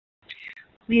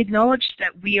We acknowledge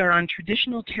that we are on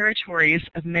traditional territories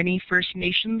of many First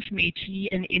Nations, Métis,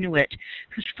 and Inuit,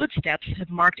 whose footsteps have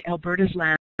marked Alberta's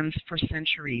lands for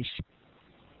centuries.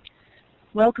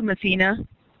 Welcome, Althena.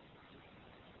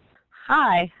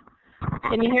 Hi.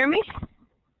 Can you hear me?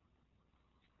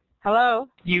 Hello?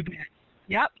 You bet.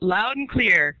 Yep, loud and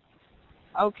clear.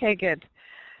 Okay, good.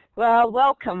 Well,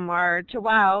 welcome, or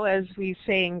Tawau, as we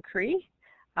say in Cree.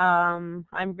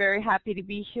 I'm very happy to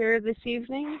be here this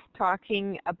evening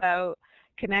talking about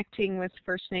connecting with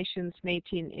First Nations,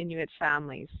 Métis, and Inuit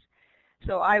families.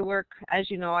 So I work, as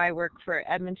you know, I work for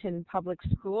Edmonton Public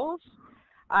Schools.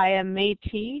 I am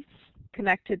Métis,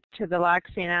 connected to the Lac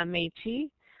St. Anne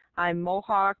Métis. I'm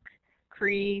Mohawk,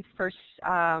 Cree, First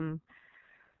Scottish,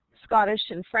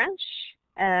 and French,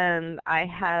 and I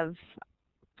have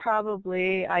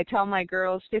probably, I tell my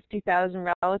girls,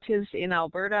 50,000 relatives in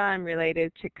Alberta. I'm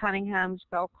related to Cunninghams,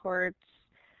 Belcourts,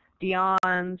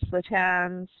 Dion's,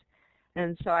 Latans,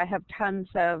 and so I have tons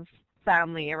of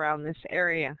family around this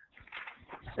area.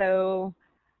 So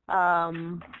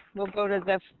we'll go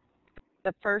to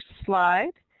the first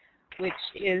slide, which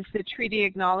is the treaty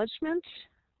acknowledgement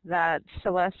that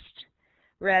Celeste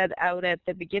read out at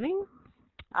the beginning.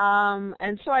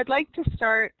 And so I'd like to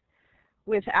start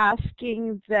with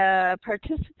asking the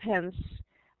participants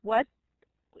what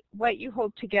you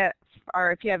hope to get,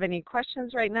 or if you have any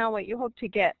questions right now, what you hope to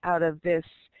get out of this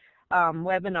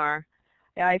webinar.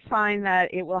 I find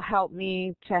that it will help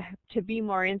me to be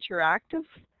more interactive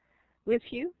with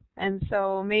you, and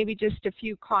so maybe just a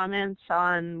few comments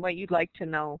on what you'd like to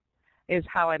know is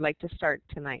how I'd like to start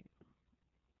tonight.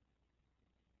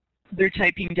 They're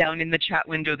typing down in the chat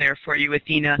window there for you,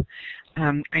 Althena.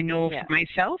 I know for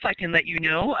myself, I can let you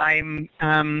know, I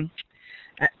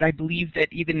believe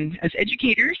that even as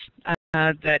educators,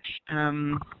 that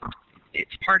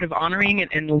it's part of honoring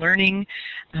and learning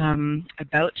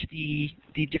about the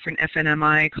different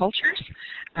FNMI cultures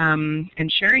and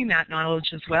sharing that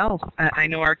knowledge as well. I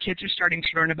know our kids are starting to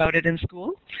learn about it in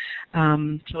school,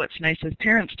 so it's nice as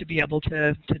parents to be able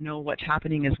to know what's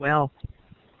happening as well.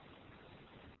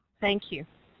 Thank you.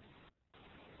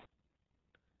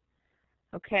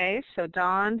 Okay, so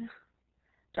Dawn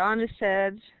has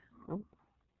said,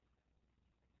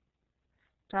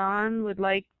 Dawn would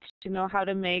like to know how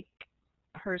to make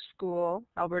her school,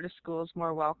 Alberta schools,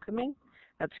 more welcoming.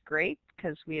 That's great,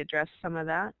 because we addressed some of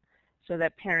that so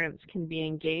that parents can be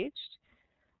engaged.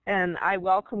 And I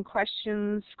welcome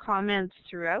questions, comments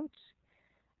throughout.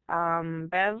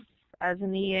 Bev, as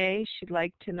an EA, she'd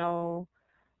like to know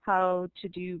how to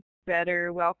do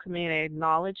better welcoming and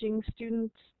acknowledging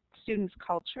students'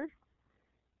 culture.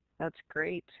 That's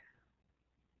great.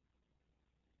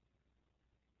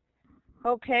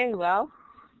 Okay, well,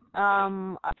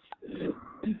 I'd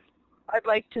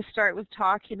like to start with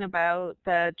talking about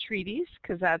the treaties,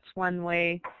 because that's one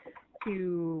way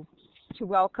to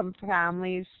welcome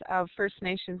families of First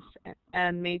Nations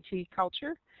and Métis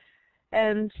culture.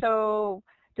 And so,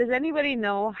 does anybody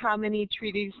know how many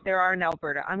treaties there are in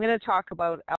Alberta? I'm going to talk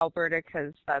about Alberta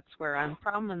because that's where I'm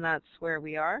from and that's where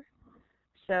we are.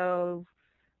 So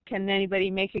can anybody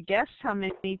make a guess how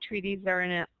many treaties are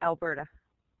in Alberta?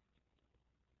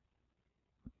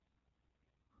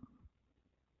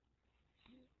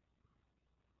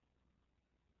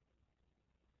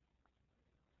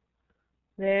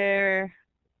 There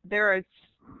are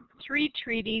 3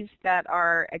 treaties that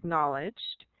are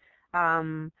acknowledged.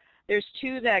 There's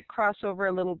 2 that cross over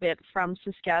a little bit from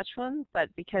Saskatchewan, but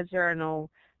because there are no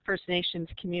First Nations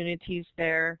communities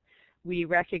there, we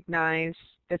recognize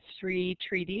the 3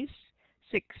 treaties,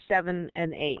 6, 7,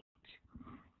 and 8.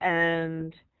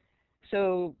 And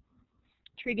so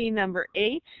treaty number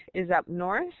 8 is up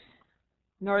north,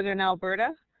 northern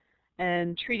Alberta,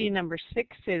 and treaty number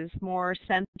 6 is more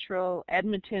central.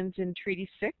 Edmonton's in treaty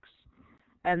 6,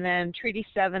 and then treaty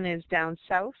 7 is down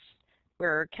south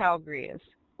where Calgary is.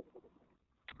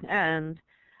 And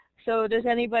so does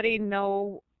anybody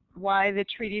know why the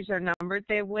treaties are numbered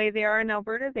the way they are in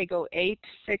Alberta? They go 8,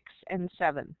 6, and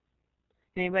 7.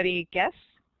 Anybody guess?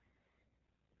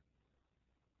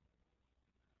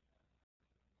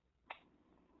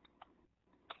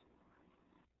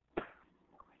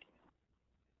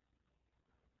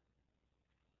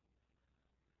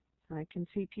 I can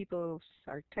see people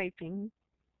are typing.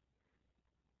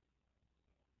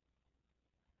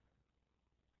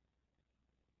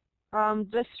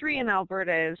 The 3 in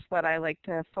Alberta is what I like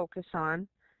to focus on.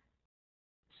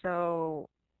 So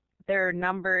they're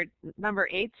numbered, number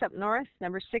 8's up north,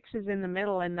 number 6 is in the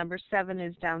middle, and number 7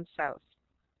 is down south.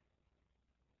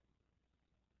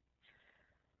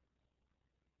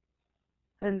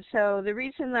 And so the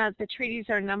reason that the treaties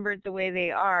are numbered the way they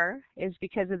are is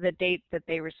because of the date that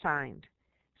they were signed.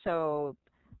 So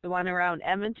the one around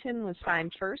Edmonton was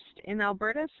signed first in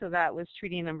Alberta, so that was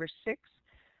treaty number 6.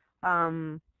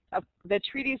 The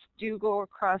treaties do go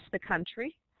across the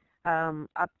country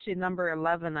up to number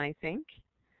 11, I think.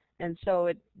 And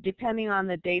so depending on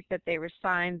the date that they were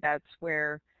signed, that's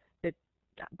where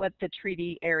what the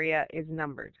treaty area is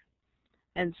numbered.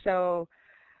 And so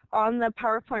on the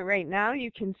PowerPoint right now,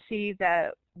 you can see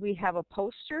that we have a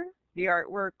poster. The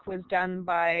artwork was done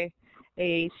by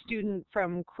a student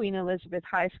from Queen Elizabeth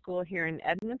High School here in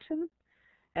Edmonton,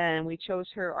 and we chose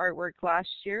her artwork last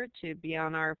year to be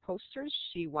on our posters.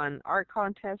 She won art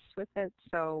contests with it,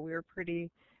 so we were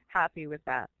pretty happy with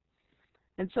that.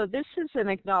 And so this is an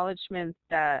acknowledgement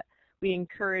that we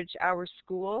encourage our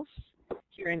schools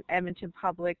here in Edmonton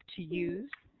Public to use,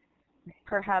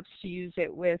 perhaps to use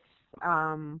it with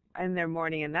in their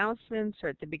morning announcements or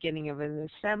at the beginning of an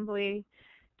assembly.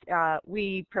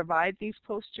 We provide these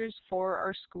posters for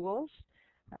our schools,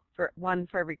 one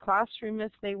for every classroom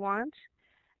if they want.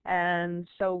 And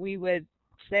so we would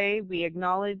say we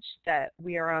acknowledge that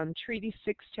we are on Treaty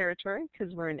 6 territory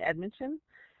because we're in Edmonton,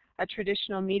 a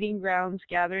traditional meeting grounds,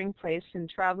 gathering place, and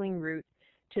traveling route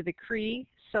to the Cree,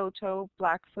 Saulteaux,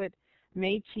 Blackfoot,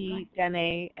 Métis,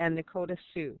 Dene, and Nakota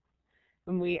Sioux.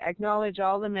 And we acknowledge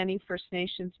all the many First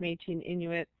Nations, Métis, and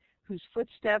Inuit whose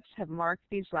footsteps have marked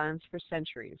these lands for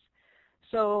centuries.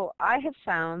 So I have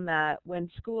found that when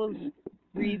schools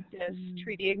read this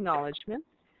treaty acknowledgement,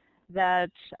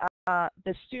 that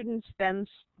the students then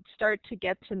start to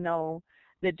get to know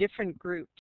the different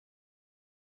groups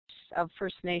of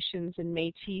First Nations and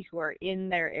Métis who are in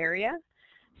their area.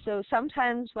 So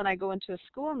sometimes when I go into a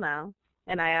school now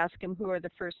and I ask them who are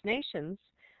the First Nations,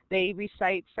 they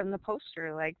recite from the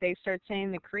poster, like they start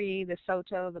saying the Cree, the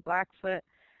Saulteaux, the Blackfoot.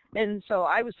 And so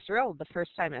I was thrilled the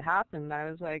first time it happened. I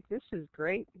was like, this is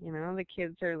great. You know, the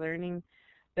kids are learning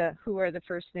who are the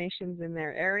First Nations in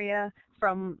their area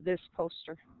from this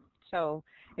poster. So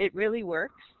it really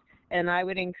works. And I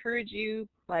would encourage you,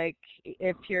 like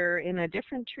if you're in a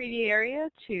different treaty area,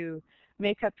 to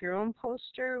make up your own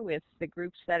poster with the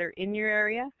groups that are in your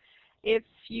area. If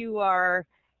you are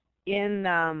in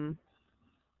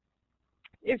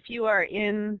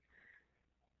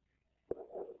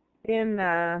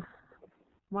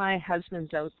my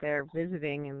husband's out there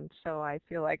visiting, and so I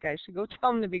feel like I should go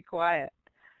tell him to be quiet.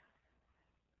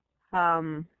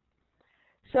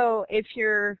 So if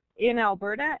you're in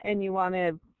Alberta and you want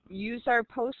to use our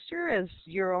poster as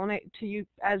your own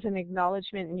as an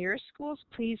acknowledgement in your schools,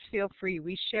 please feel free.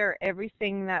 We share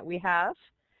everything that we have,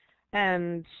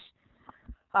 and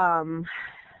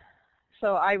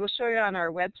so I will show you on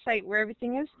our website where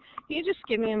everything is. Can you just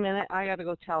give me a minute? I got to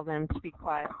go tell them to be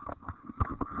quiet.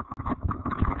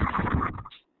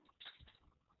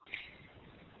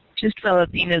 Just while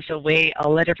Althena's away,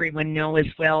 I'll let everyone know as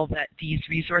well that these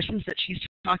resources that she's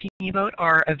talking about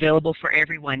are available for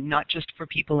everyone, not just for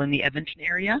people in the Edmonton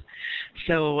area.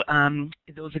 So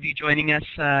those of you joining us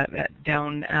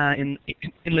down in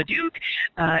Leduc,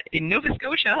 in Nova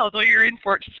Scotia, although you're in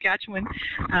Fort Saskatchewan,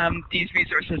 these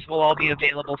resources will all be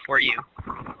available for you.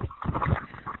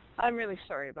 I'm really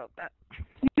sorry about that.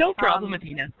 No problem,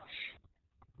 Althena.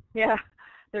 Yeah,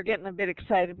 they're getting a bit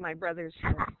excited. My brother's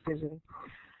visiting.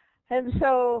 And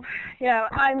so, yeah,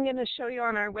 I'm going to show you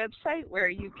on our website where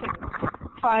you can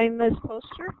find this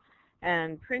poster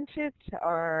and print it.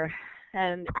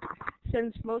 And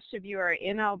since most of you are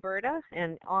in Alberta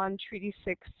and on Treaty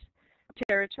 6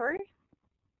 territory,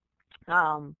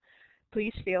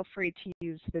 please feel free to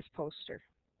use this poster.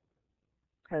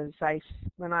 Because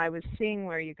when I was seeing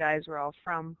where you guys were all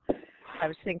from, I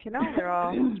was thinking, oh, they're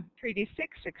all Treaty 6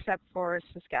 except for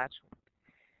Saskatchewan.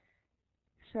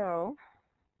 So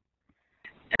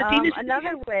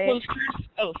another way. Posters?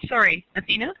 Oh, sorry,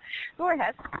 Althena? Go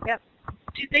ahead. Yep.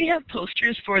 Do they have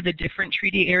posters for the different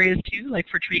treaty areas too, like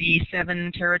for Treaty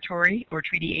 7 territory or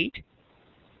Treaty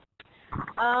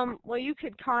 8? Well, you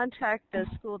could contact the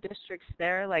school districts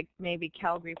there, like maybe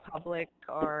Calgary Public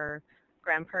or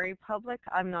Grand Prairie Public.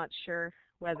 I'm not sure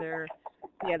whether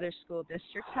the other school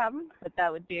districts have them, but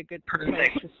that would be a good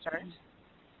place to start.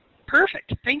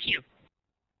 Perfect. Thank you.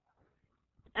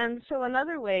 And so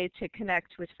another way to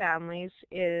connect with families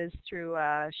is through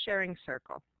a sharing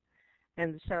circle.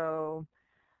 And so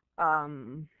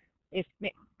if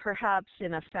perhaps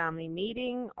in a family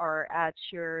meeting or at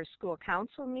your school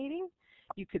council meeting,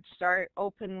 you could start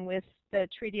open with the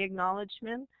treaty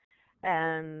acknowledgement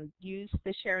and use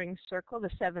the sharing circle, the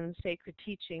 7 sacred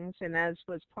teachings. And as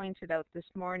was pointed out this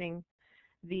morning,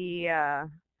 the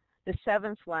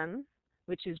 7th one,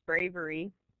 which is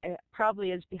bravery,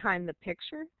 probably is behind the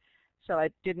picture, so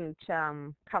it didn't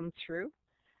come through.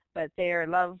 But they are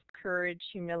love, courage,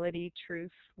 humility,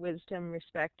 truth, wisdom,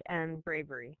 respect, and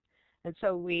bravery. And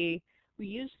so we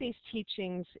use these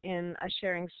teachings in a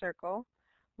sharing circle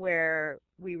where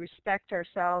we respect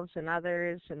ourselves and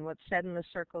others, and what's said in the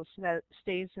circle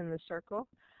stays in the circle.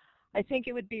 I think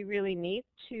it would be really neat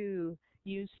to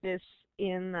use this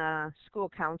in a school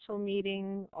council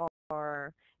meeting,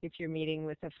 or if you're meeting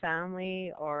with a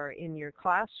family, or in your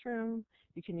classroom.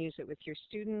 You can use it with your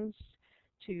students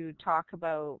to talk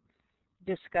about,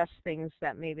 discuss things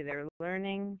that maybe they're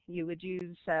learning. You would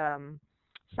use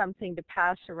something to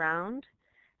pass around,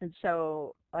 and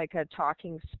so like a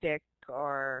talking stick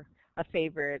or a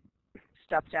favorite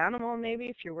stuffed animal, maybe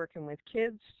if you're working with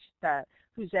kids, that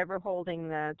who's ever holding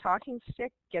the talking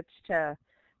stick gets to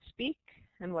speak,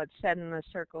 and what's said in the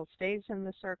circle stays in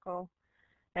the circle,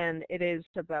 and it is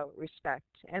about respect.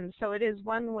 And so it is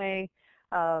one way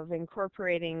of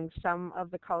incorporating some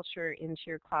of the culture into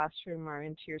your classroom or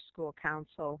into your school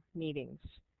council meetings.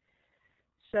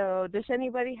 So does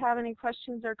anybody have any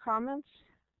questions or comments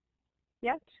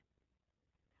yet?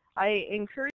 I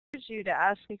encourage you to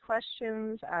ask me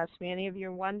questions, ask me any of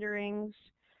your wonderings.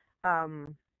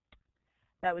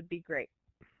 That would be great.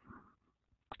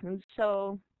 And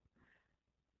so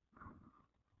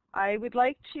I would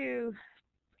like to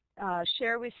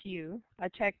share with you a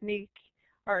technique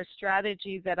or a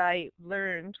strategy that I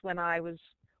learned when I was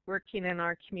working in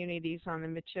our communities on the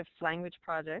Michif Language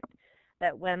Project,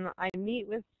 that when I meet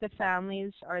with the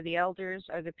families or the elders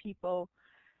or the people,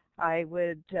 I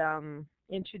would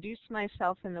introduce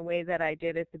myself in the way that I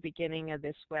did at the beginning of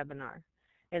this webinar.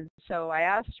 And so I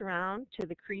asked around to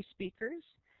the Cree speakers,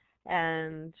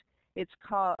 and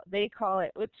they call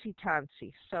it Utsi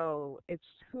Tansi. So it's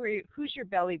who's your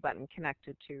belly button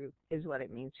connected to is what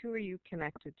it means. Who are you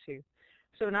connected to?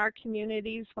 So in our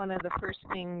communities, one of the first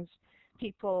things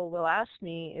people will ask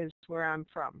me is where I'm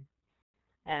from.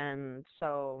 And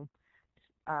so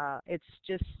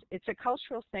it's a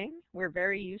cultural thing. We're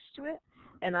very used to it.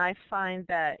 And I find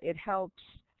that it helps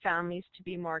families to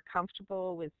be more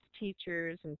comfortable with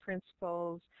teachers and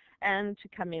principals and to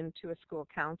come into a school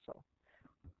council.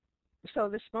 So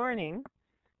this morning,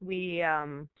 we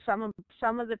some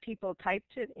of the people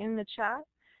typed it in the chat,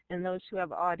 and those who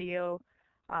have audio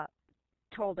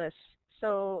told us.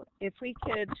 So if we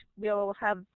could, we'll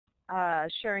have a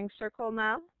sharing circle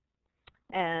now,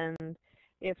 and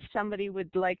if somebody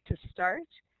would like to start,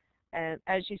 and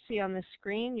as you see on the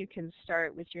screen, you can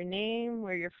start with your name,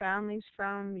 where your family's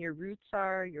from, your roots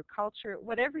are, your culture,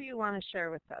 whatever you want to share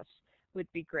with us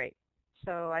would be great.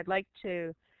 So I'd like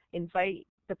to invite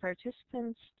the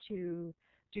participants to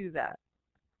do that.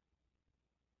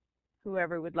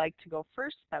 Whoever would like to go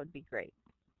first, that would be great.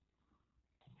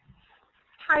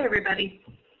 Hi, everybody.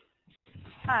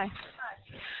 Hi.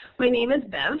 My name is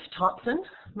Bev Thompson.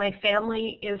 My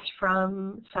family is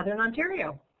from Southern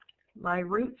Ontario. My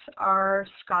roots are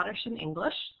Scottish and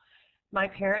English. My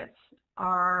parents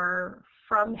are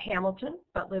from Hamilton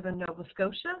but live in Nova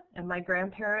Scotia, and my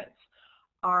grandparents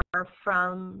are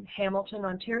from Hamilton,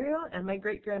 Ontario, and my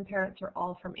great-grandparents are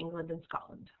all from England and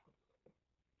Scotland.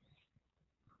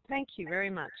 Thank you very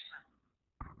much.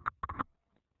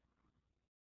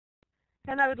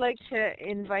 And I would like to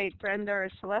invite Brenda or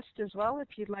Celeste as well. If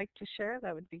you'd like to share,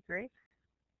 that would be great.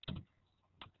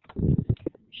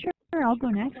 Sure, I'll go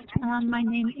next. My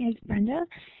name is Brenda.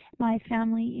 My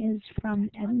family is from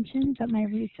Edmonton, but my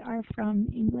roots are from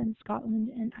England, Scotland,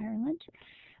 and Ireland.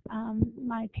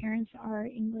 My parents are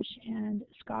English and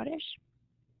Scottish.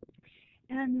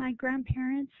 And my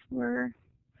grandparents were,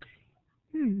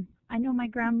 I know my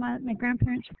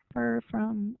grandparents were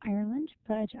from Ireland,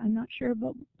 but I'm not sure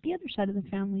about the other side of the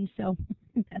family, so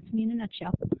that's me in a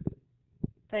nutshell.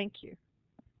 Thank you.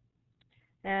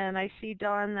 And I see,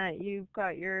 Dawn, that you've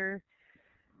got yours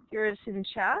in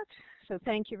chat, so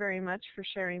thank you very much for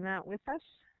sharing that with us.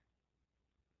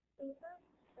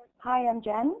 Hi, I'm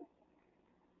Jen,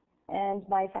 and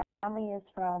my family is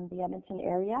from the Edmonton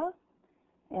area,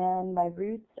 and my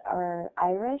roots are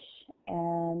Irish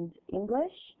and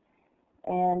English,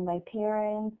 and my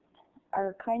parents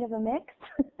are kind of a mix,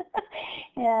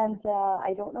 and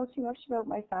I don't know too much about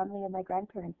my family and my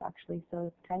grandparents actually, so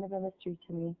it's kind of a mystery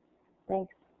to me.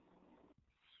 Thanks.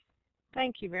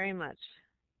 Thank you very much.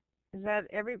 Is that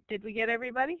did we get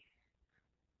everybody?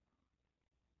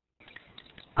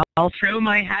 I'll throw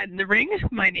my hat in the ring.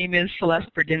 My name is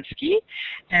Celeste Berdinsky,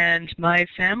 and my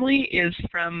family is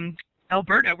from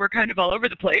Alberta. We're kind of all over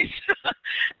the place.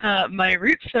 My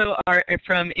roots are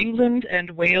from England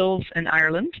and Wales and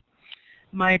Ireland.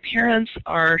 My parents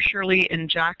are Shirley and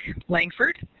Jack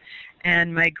Langford,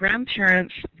 and my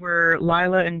grandparents were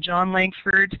Lila and John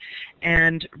Langford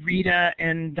and Rita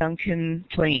and Duncan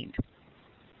Plain.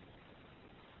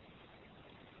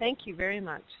 Thank you very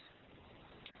much.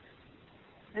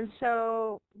 And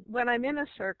so when I'm in a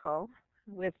circle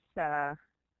with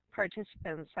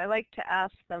participants, I like to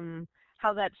ask them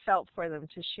how that felt for them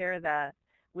to share that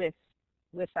with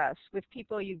us, with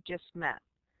people you've just met,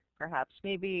 perhaps.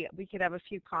 Maybe we could have a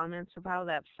few comments of how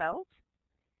that felt.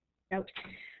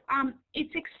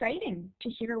 It's exciting to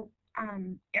hear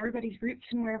everybody's roots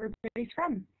and where everybody's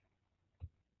from.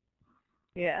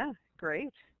 Yeah,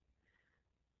 great.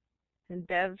 And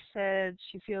Bev said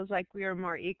she feels like we are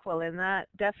more equal, and that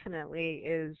definitely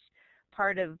is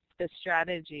part of the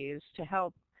strategy, is to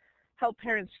help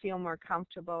parents feel more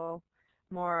comfortable,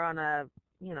 more on a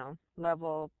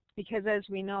level, because as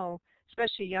we know,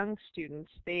 especially young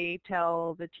students, they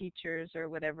tell the teachers or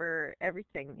whatever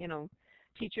everything.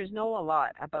 Teachers know a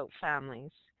lot about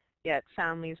families, yet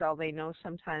families, all they know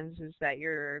sometimes is that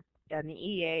you're an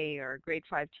EA or a grade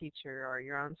 5 teacher or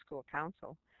you're on school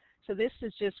council. So this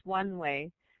is just one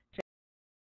way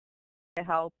to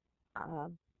help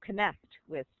connect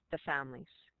with the families.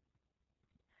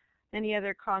 Any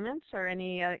other comments or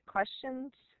any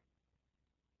questions?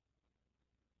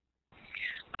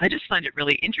 I just find it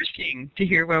really interesting to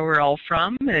hear where we're all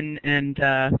from, and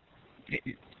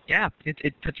yeah,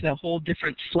 it puts a whole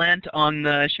different slant on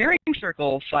the sharing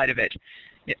circle side of it.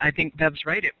 I think Bev's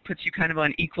right. It puts you kind of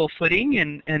on equal footing,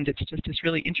 and it's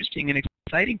really interesting and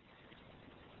exciting.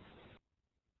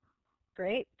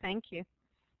 Great, thank you.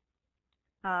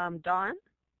 Dawn?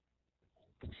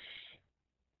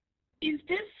 Is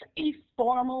this a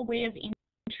formal way of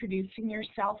introducing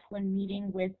yourself when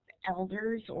meeting with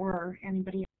elders or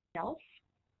anybody else?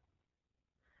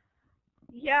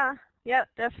 Yeah,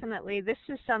 definitely. This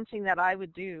is something that I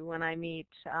would do when I meet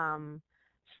an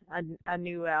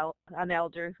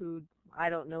elder who I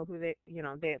don't know who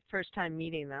the first time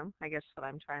meeting them, I guess what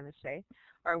I'm trying to say,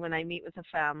 or when I meet with a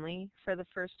family for the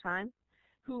first time,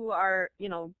 who are,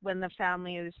 when the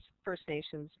family is First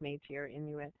Nations, Métis, or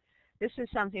Inuit. This is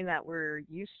something that we're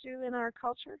used to in our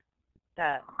culture,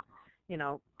 that,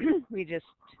 we just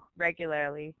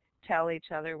regularly tell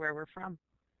each other where we're from,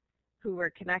 who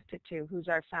we're connected to, who's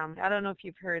our family. I don't know if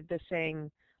you've heard the saying,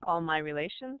 all my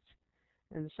relations.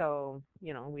 And so,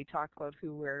 we talk about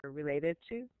who we're related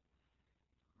to.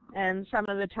 And some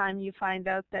of the time you find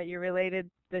out that you're related,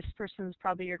 this person's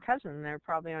probably your cousin. They're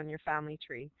probably on your family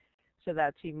tree. So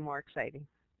that's even more exciting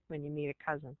when you meet a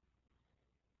cousin.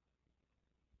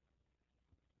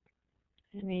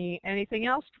 Anything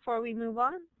else before we move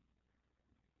on?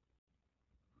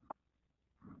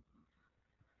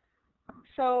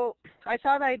 So I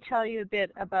thought I'd tell you a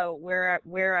bit about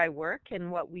where I work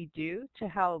and what we do to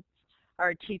help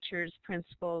our teachers,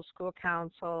 principals, school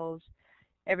councils,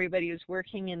 everybody who's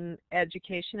working in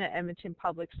education at Edmonton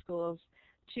Public Schools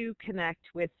to connect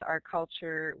with our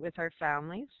culture, with our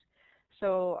families.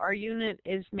 So our unit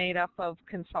is made up of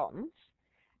consultants,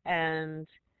 and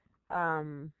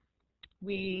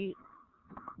we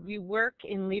work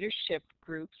in leadership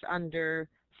groups under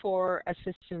 4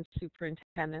 assistant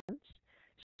superintendents.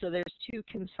 So there's 2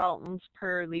 consultants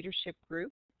per leadership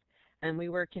group, and we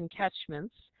work in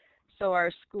catchments. So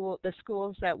the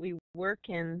schools that we work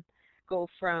in go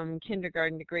from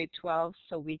kindergarten to grade 12,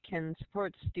 so we can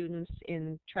support students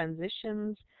in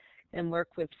transitions and work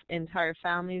with entire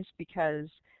families because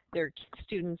their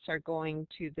students are going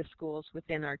to the schools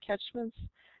within our catchments.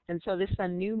 And so this is a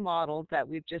new model that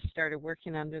we've just started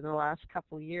working under the last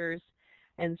couple of years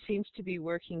and seems to be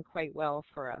working quite well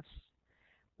for us.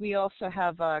 We also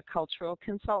have a cultural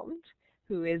consultant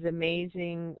who is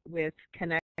amazing with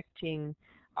connecting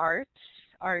arts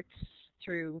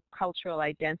through cultural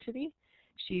identity.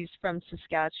 She's from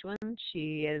Saskatchewan.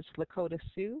 She is Lakota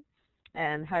Sioux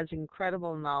and has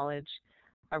incredible knowledge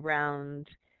around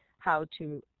how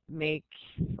to make,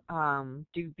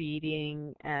 do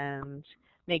beading and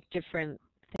make different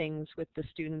things with the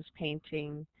students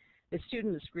painting. The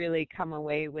students really come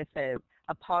away with a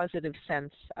positive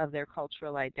sense of their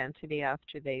cultural identity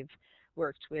after they've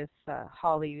worked with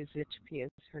Holly Uzichpi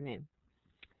is her name.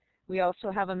 We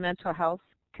also have a mental health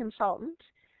consultant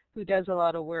who does a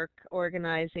lot of work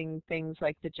organizing things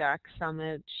like the Jack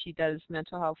Summit. She does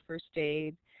mental health first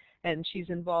aid, and she's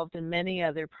involved in many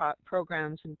other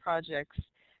programs and projects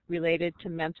related to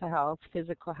mental health,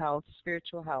 physical health,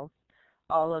 spiritual health,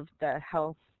 all of the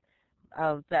health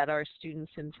that our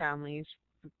students and families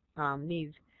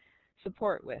need.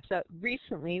 support with. So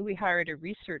recently we hired a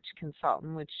research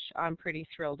consultant, which I'm pretty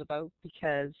thrilled about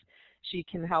because she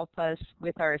can help us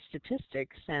with our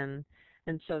statistics and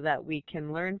so that we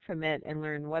can learn from it and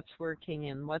learn what's working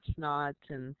and what's not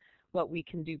and what we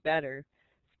can do better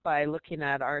by looking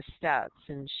at our stats.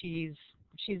 And she's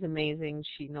amazing.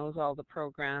 She knows all the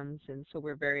programs, and so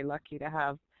we're very lucky to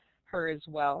have her as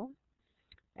well.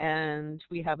 And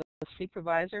we have a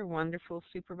supervisor, wonderful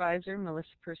supervisor, Melissa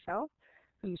Purcell,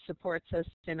 who supports us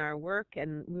in our work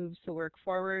and moves the work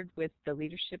forward with the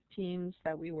leadership teams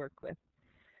that we work with.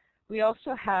 We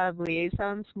also have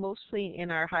liaisons mostly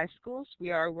in our high schools.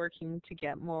 We are working to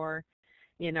get more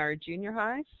in our junior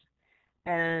highs.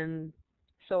 And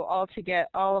so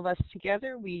all of us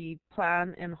together, we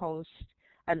plan and host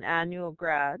an annual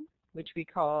grad, which we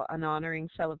call an honoring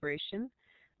celebration,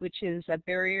 which is a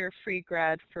barrier-free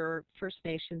grad for First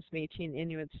Nations, Métis, and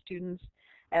Inuit students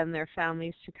and their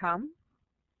families to come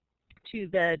to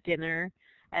the dinner,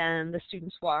 and the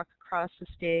students walk across the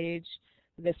stage.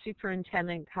 The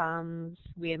superintendent comes,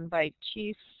 we invite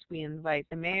chiefs, we invite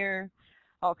the mayor,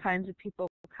 all kinds of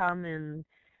people come and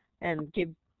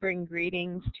bring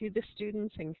greetings to the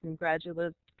students and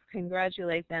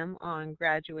congratulate them on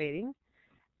graduating.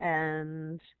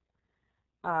 And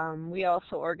we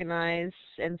also organize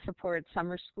and support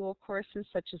summer school courses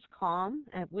such as CALM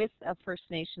with a First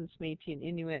Nations, Métis, and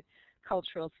Inuit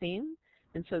cultural theme.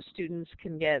 And so students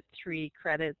can get 3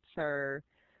 credits or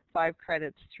 5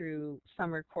 credits through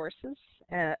summer courses,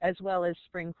 as well as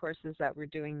spring courses that we're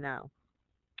doing now.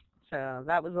 So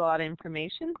that was a lot of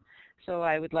information. So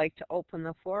I would like to open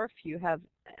the floor if you have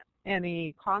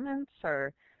any comments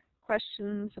or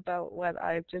questions about what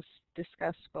I've just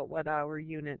discussed about what our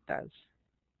unit does.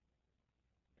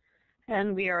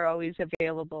 And we are always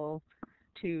available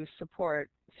to support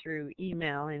through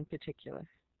email in particular.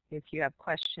 If you have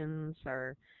questions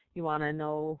or you want to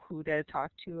know who to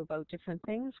talk to about different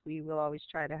things, we will always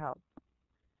try to help.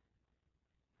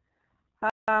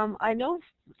 I know,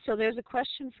 so there's a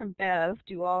question from Bev,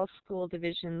 do all school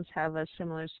divisions have a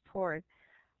similar support?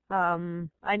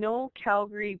 I know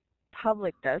Calgary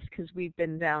Public does because we've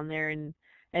been down there and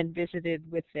visited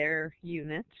with their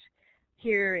unit.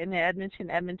 Here in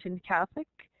Edmonton Catholic,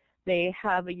 they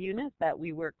have a unit that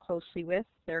we work closely with.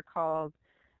 They're called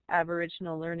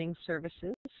Aboriginal Learning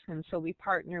Services, and so we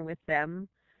partner with them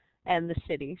and the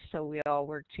city, so we all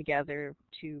work together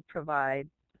to provide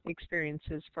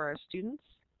experiences for our students.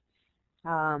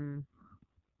 I'm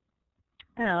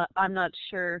not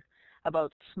sure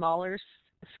about smaller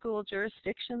school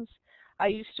jurisdictions. I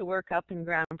used to work up in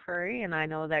Grand Prairie, and I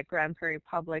know that Grand Prairie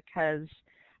Public has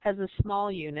a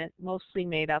small unit, mostly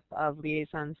made up of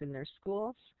liaisons in their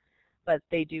schools, but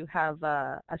they do have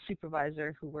a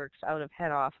supervisor who works out of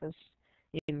head office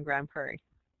in Grand Prairie.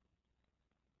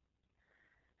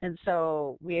 And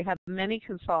so we have many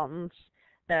consultants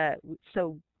that,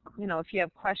 so, you know, if you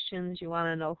have questions, you want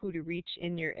to know who to reach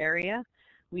in your area,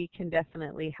 we can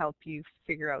definitely help you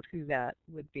figure out who that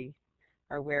would be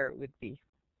or where it would be.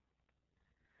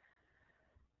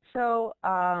 So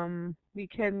we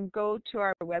can go to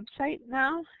our website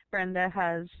now. Brenda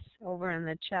has over in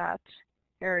the chat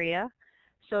area.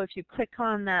 So if you click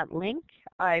on that link,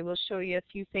 I will show you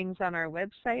a few things on our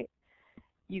website.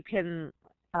 You can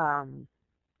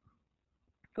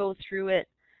go through it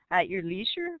at your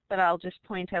leisure, but I'll just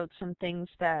point out some things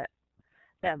that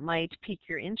might pique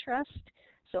your interest.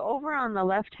 So over on the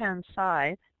left-hand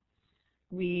side,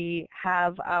 we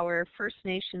have our First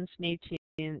Nations, Métis,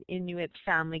 and Inuit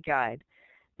Family Guide.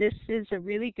 This is a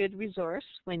really good resource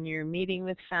when you're meeting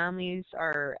with families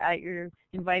or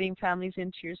inviting families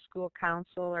into your school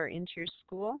council or into your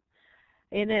school.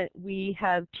 In it, we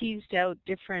have teased out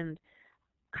different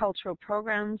cultural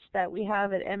programs that we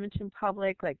have at Edmonton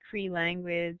Public, like Cree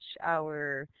language,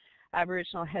 our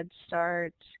Aboriginal Head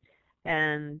Start,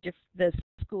 and the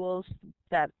schools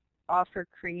that offer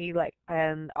Cree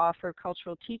and offer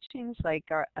cultural teachings, like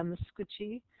our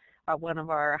Amaskuchi, one of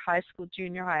our high school,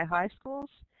 junior high schools.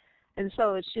 And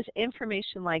so it's just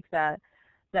information like that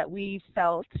that we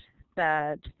felt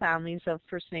that families of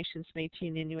First Nations, Métis,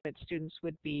 and Inuit students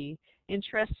would be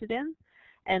interested in.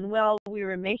 And while we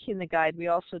were making the guide, we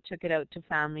also took it out to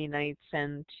family nights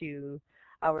and to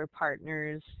our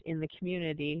partners in the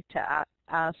community to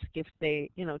ask if they,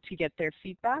 you know, to get their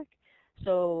feedback.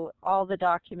 So all the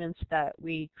documents that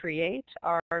we create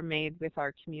are made with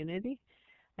our community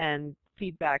and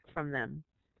feedback from them,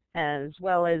 as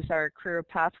well as our Career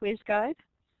Pathways Guide.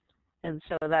 And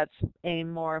so that's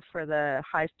aimed more for the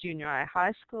junior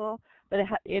high school, but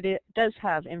it does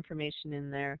have information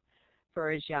in there for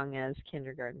as young as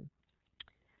kindergarten.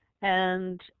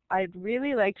 And I'd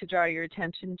really like to draw your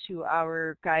attention to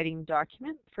our guiding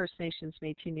document, First Nations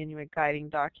Métis and Inuit guiding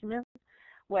document.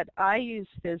 What I use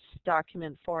this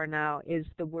document for now is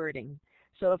the wording.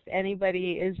 So if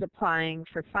anybody is applying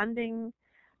for funding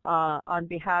on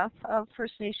behalf of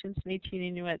First Nations, Métis and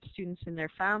Inuit students and their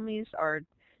families, or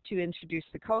to introduce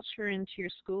the culture into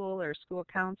your school or school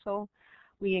council,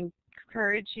 we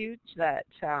encourage you that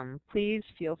please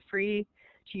feel free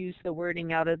to use the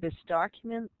wording out of this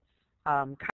document.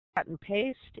 Cut and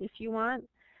paste if you want.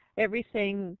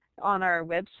 Everything on our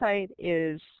website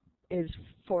is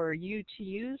for you to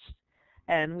use,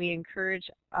 and we encourage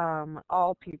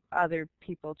all other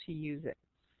people to use it.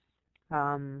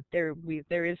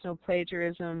 There is no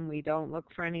plagiarism. We don't look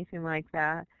for anything like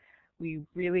that. We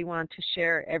really want to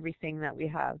share everything that we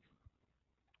have.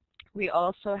 We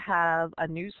also have a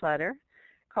newsletter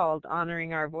called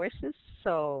Honoring Our Voices.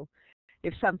 So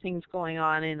if something's going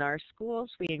on in our schools,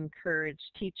 we encourage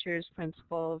teachers,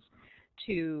 principals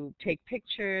to take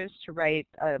pictures, to write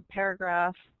a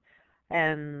paragraph,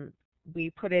 and we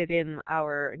put it in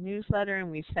our newsletter and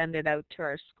we send it out to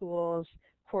our schools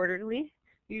quarterly,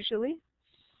 usually.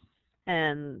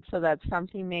 And so that's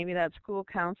something maybe that school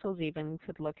councils even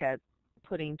could look at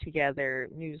putting together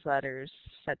newsletters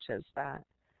such as that.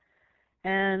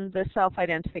 And the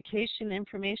self-identification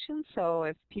information, so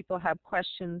if people have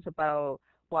questions about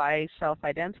why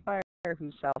self-identify or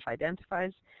who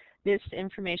self-identifies, this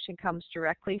information comes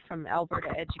directly from Alberta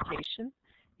Education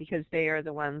because they are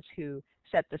the ones who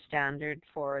set the standard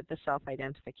for the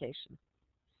self-identification.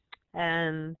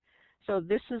 And so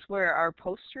this is where our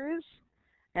poster is,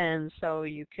 and so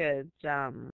you could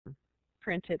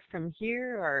print it from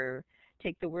here or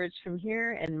take the words from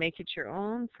here and make it your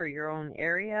own for your own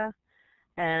area.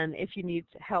 And if you need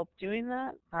help doing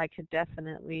that, I could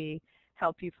definitely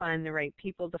help you find the right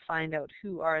people to find out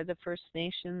who are the First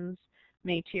Nations,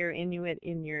 Métis or Inuit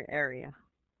in your area.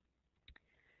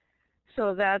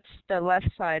 So that's the left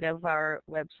side of our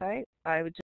website. I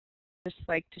would just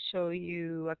like to show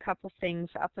you a couple things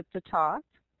up at the top.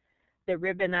 The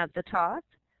ribbon at the top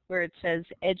where it says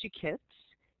Educates.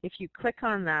 If you click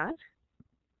on that,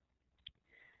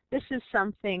 this is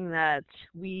something that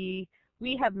we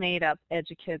have made up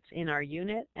educates in our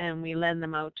unit, and we lend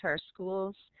them out to our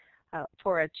schools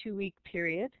for a 2-week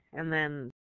period, and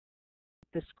then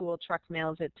the school truck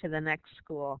mails it to the next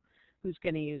school who's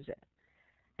going to use it.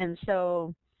 And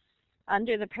so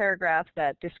under the paragraph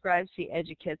that describes the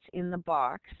educates in the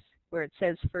box where it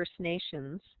says First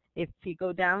Nations, if you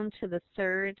go down to the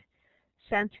third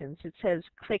sentence, it says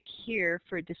click here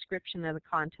for a description of the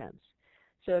contents.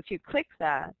 So if you click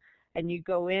that and you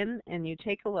go in and you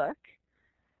take a look,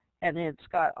 and it's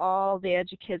got all the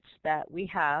educates that we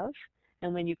have,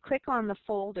 and when you click on the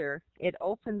folder, it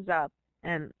opens up,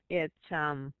 and it,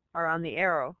 or on the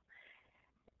arrow,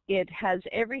 it has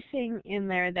everything in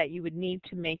there that you would need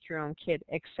to make your own kit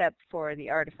except for the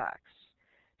artifacts.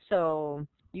 So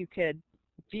you could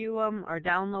view them or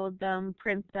download them,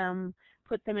 print them,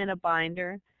 put them in a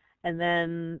binder, and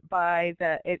then buy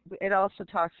the, it also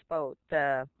talks about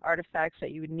the artifacts that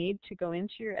you would need to go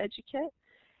into your EduKit.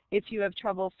 If you have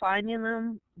trouble finding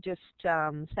them, just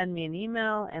send me an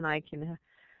email and I can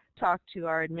talk to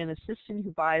our admin assistant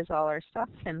who buys all our stuff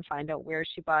and find out where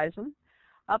she buys them.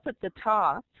 Up at the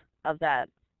top of that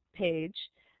page,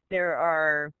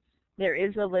 there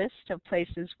is a list of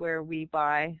places where we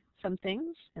buy some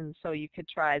things, and so you could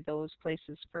try those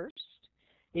places first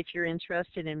if you're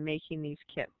interested in making these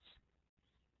kits.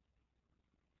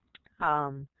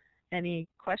 Any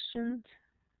questions?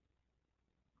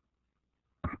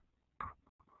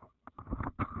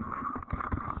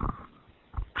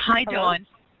 Hi, Hello? Dawn.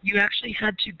 You actually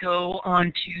had to go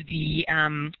on to the,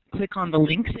 click on the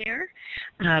link there.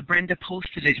 Brenda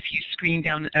posted it. If you screen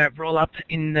down, roll up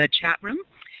in the chat room,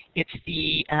 it's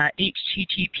the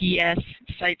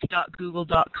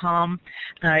https://sites.google.com.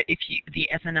 The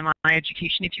FNMI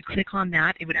education, if you click on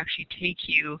that, it would actually take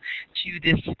you to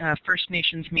this First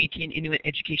Nations, Métis, and Inuit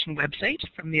education website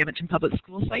from the Edmonton Public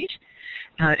School site.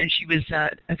 And she was,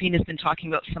 Avina's been talking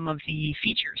about some of the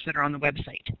features that are on the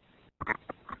website.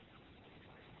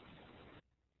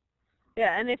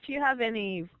 Yeah, and if you have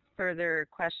any further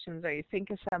questions or you think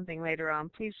of something later on,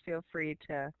 please feel free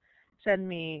to send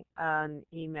me an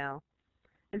email.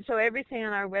 And so everything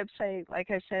on our website, like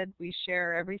I said, we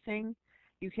share everything.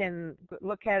 You can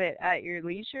look at it at your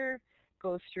leisure,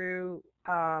 go through.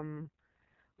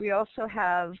 We also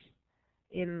have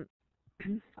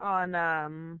on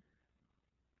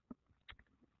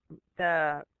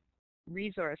the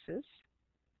resources,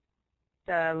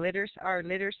 our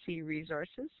literacy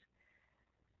resources.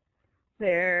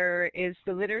 there is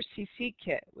the Literacy Seed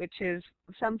Kit, which is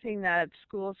something that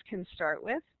schools can start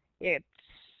with. It's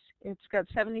got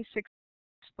 76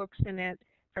 books in it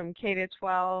from K to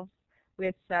 12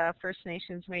 with First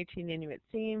Nations, Métis, and Inuit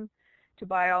theme. To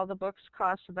buy all the books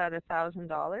costs about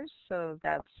 $1,000, so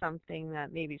that's something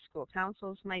that maybe school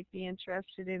councils might be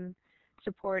interested in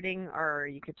supporting, or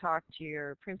you could talk to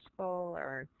your principal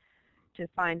or to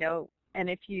find out. And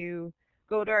if you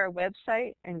go to our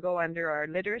website and go under our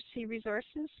literacy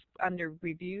resources, under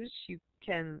reviews, you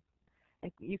can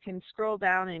scroll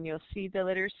down and you'll see the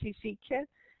Literacy Seed Kit,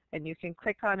 and you can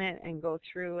click on it and go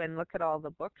through and look at all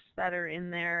the books that are in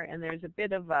there, and there's a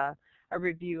bit of a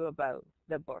review about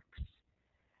the books.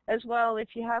 As well, if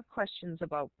you have questions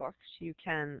about books, you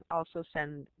can also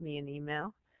send me an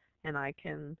email, and I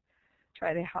can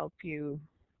try to help you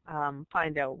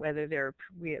find out whether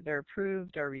they're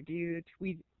approved or reviewed.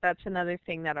 That's another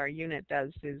thing that our unit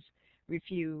does, is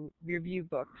review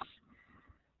books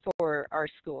for our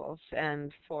schools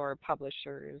and for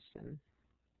publishers. And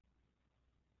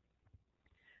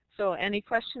so, any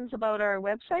questions about our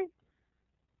website?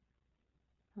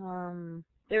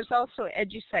 There's also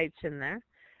edu-sites in there.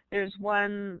 There's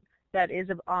one that is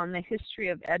on the history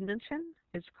of Edmonton.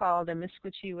 It's called a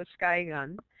Misquachie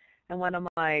Waskaigun, and one of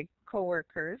my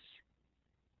coworkers,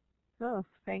 oh,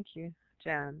 thank you,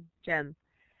 Jen.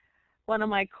 One of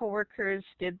my coworkers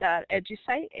did that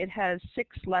edu-site. It has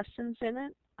 6 lessons in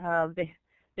it,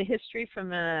 the history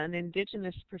from an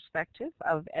Indigenous perspective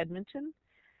of Edmonton,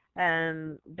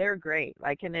 and they're great.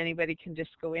 And anybody can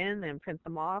just go in and print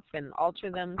them off and alter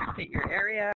them to fit your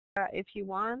area if you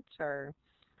want, or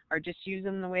just use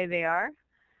them the way they are.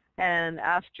 And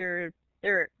after,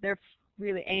 they're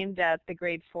really aimed at the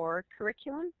grade 4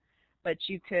 curriculum, but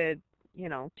you could,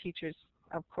 teachers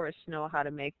of course know how to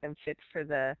make them fit for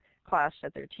the class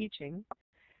that they're teaching.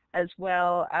 As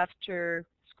well, after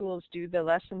schools do the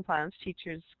lesson plans,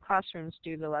 classrooms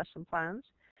do the lesson plans,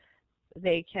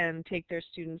 they can take their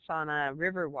students on a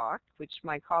river walk, which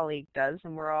my colleague does,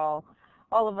 and we're all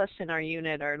of us in our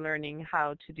unit are learning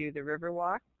how to do the river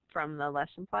walk from the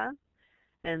lesson plan.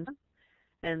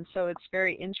 And so it's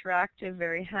very interactive,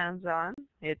 very hands-on.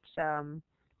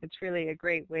 It's really a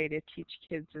great way to teach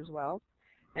kids as well,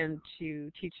 and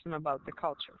to teach them about the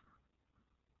culture.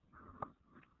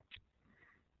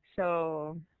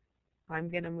 So I'm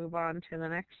going to move on to the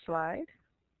next slide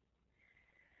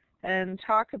and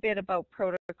talk a bit about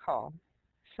protocol.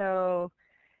 So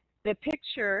the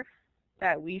picture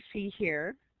that we see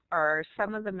here are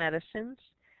some of the medicines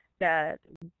that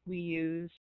we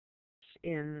use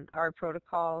in our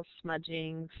protocols: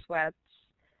 smudging, sweats,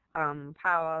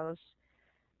 powwows.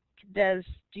 Do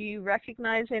you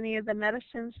recognize any of the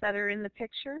medicines that are in the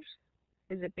pictures?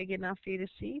 Is it big enough for you to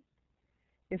see?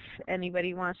 If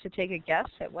anybody wants to take a guess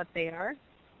at what they are.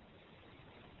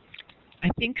 I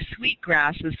think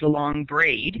sweetgrass is the long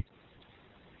braid.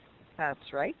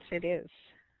 That's right, it is.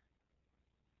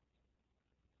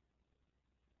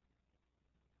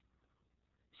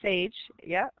 Sage,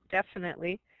 yeah,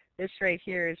 definitely. This right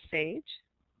here is sage.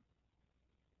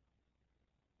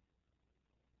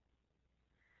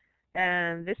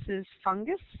 And this is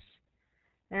fungus,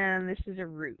 and this is a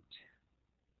root.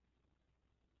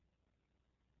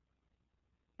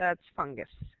 That's fungus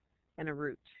and a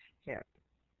root, yeah.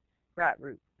 Rat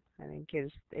root, I think,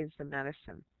 is the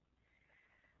medicine.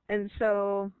 And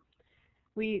so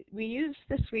we use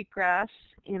the sweetgrass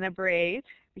in a braid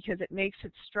because it makes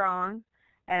it strong,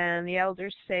 and the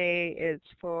elders say it's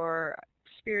for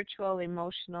spiritual,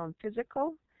 emotional, and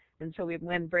physical. And so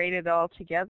when braided all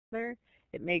together,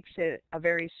 it makes it a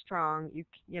very strong,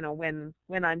 when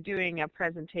I'm doing a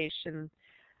presentation,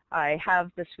 I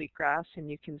have the sweetgrass,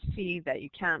 and you can see that you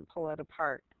can't pull it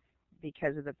apart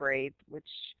because of the braid, which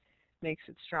makes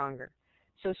it stronger.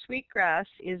 So sweetgrass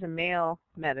is a male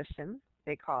medicine,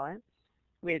 they call it,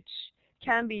 which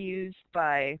can be used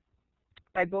by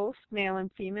both male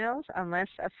and females, unless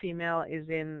a female is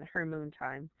in her moon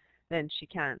time. Then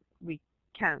we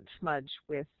can't smudge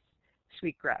with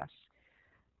sweetgrass.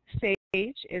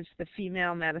 Sage is the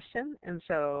female medicine, and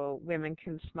so women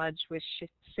can smudge with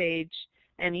sage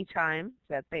anytime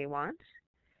that they want.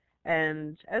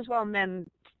 And as well, men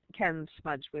can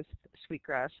smudge with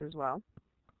sweetgrass as well.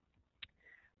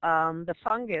 The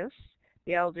fungus,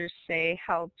 the elders say,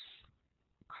 helps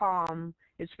calm.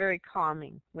 It's very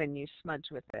calming when you smudge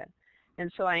with it.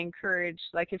 And so I encourage,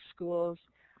 if schools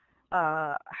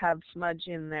have smudge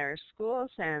in their schools,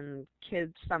 and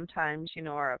kids sometimes,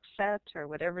 are upset or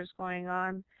whatever's going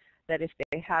on, that if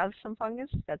they have some fungus,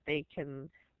 that the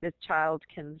child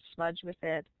can smudge with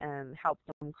it and help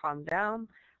them calm down,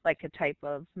 like a type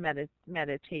of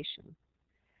meditation.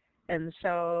 And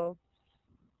so,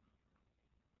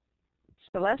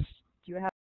 Celeste, do you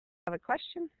have a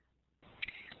question?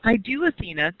 I do,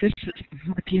 Athena. This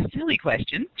might be a silly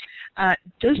question.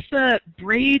 Does the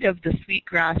braid of the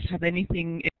sweetgrass have any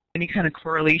kind of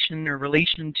correlation or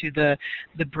relation to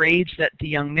the braids that the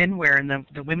young men wear and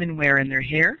the women wear in their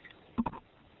hair?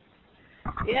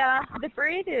 Yeah, the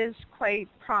braid is quite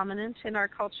prominent in our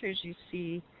cultures. You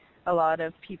see a lot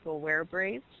of people wear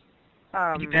braids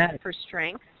for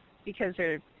strength, because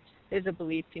there is a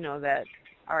belief, that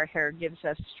our hair gives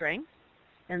us strength.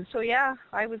 And so, yeah,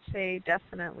 I would say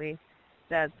definitely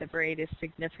that the braid is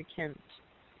significant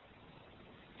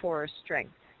for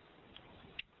strength.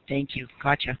 Thank you.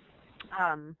 Gotcha.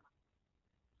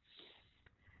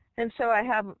 And so I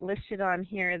have listed on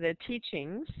here the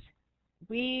teachings.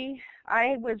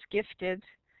 I was gifted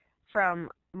from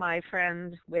my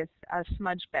friend with a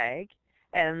smudge bag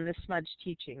and the smudge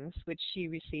teachings, which she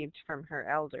received from her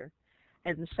elder.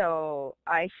 And so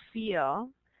I feel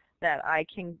that I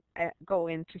can go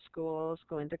into schools,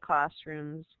 go into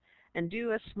classrooms, and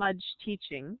do a smudge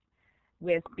teaching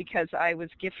because I was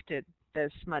gifted the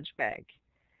smudge bag.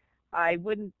 I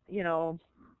wouldn't,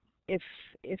 if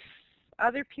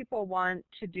other people want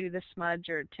to do the smudge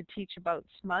or to teach about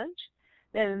smudge,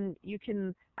 then you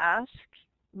can ask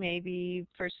maybe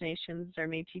First Nations or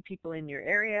Métis people in your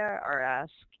area, or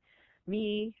ask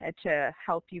me to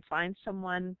help you find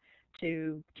someone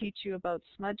to teach you about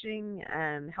smudging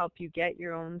and help you get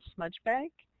your own smudge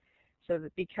bag. So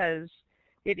that, because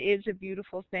it is a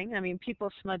beautiful thing. I mean, people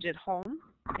smudge at home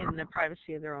in the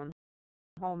privacy of their own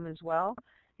home as well.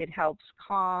 It helps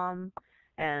calm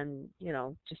and,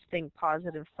 just think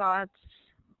positive thoughts.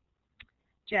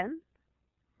 Jen,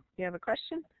 you have a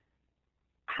question?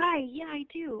 Hi, yeah, I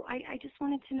do. I just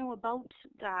wanted to know about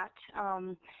that.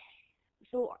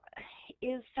 So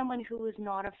is someone who is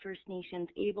not a First Nations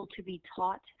able to be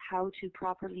taught how to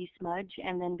properly smudge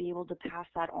and then be able to pass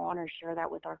that on or share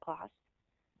that with our class?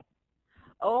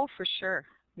 Oh, for sure.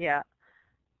 Yeah,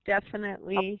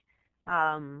 definitely.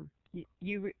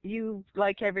 You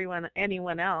like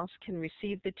anyone else, can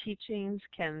receive the teachings,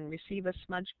 can receive a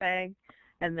smudge bag,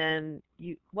 and then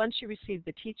once you receive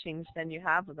the teachings, then you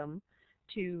have them.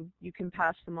 You can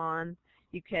pass them on.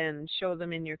 You can show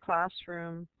them in your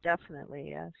classroom.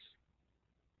 Definitely, yes.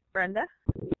 Brenda?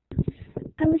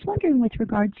 I was wondering, with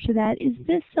regards to that, is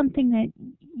this something that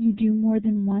you do more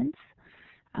than once?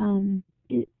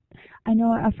 I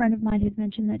know a friend of mine had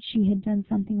mentioned that she had done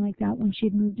something like that when she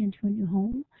had moved into a new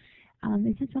home.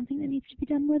 Is it something that needs to be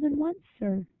done more than once,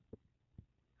 or?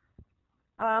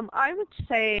 I would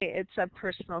say it's a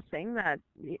personal thing that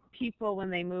people,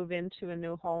 when they move into a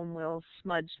new home, will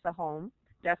smudge the home,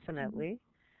 definitely.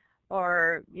 Mm-hmm.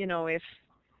 Or,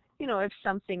 if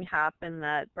something happened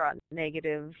that brought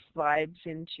negative vibes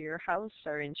into your house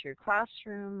or into your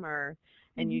classroom,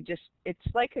 and it's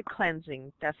like a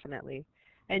cleansing, definitely.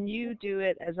 And you do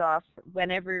it as often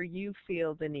whenever you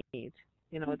feel the need.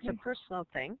 It's a personal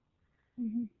thing,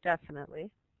 definitely.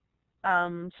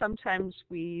 Sometimes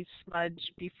we smudge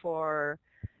before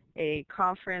a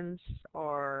conference,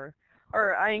 or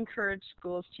I encourage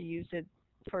schools to use it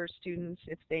for students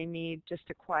if they need just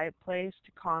a quiet place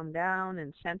to calm down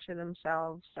and center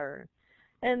themselves.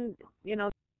 And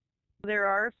there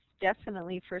are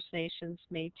definitely First Nations,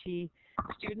 Métis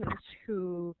students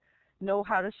who know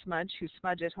how to smudge, who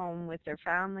smudge at home with their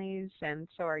families, and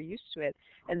so are used to it.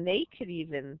 And they could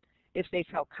even, if they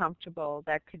felt comfortable,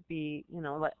 that could be,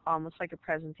 almost like a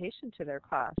presentation to their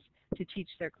class, to teach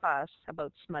their class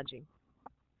about smudging.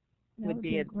 Would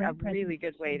be a really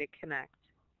good way to connect.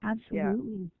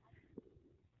 Absolutely.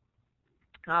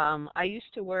 Yeah. I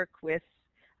used to work with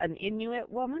an Inuit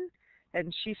woman,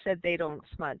 and she said they don't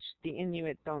smudge. The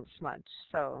Inuit don't smudge,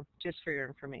 so just for your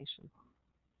information.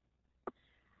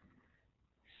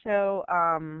 So,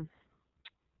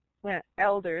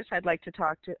 elders, I'd like to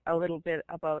talk a little bit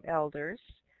about elders.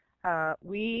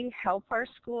 We help our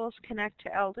schools connect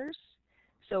to elders,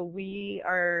 so we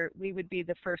would be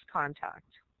the first contact,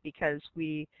 because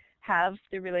we have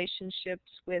the relationships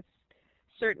with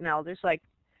certain elders. Like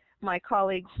my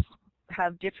colleagues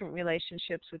have different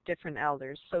relationships with different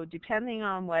elders. So depending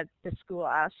on what the school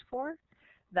asks for,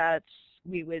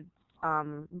 we would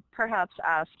perhaps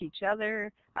ask each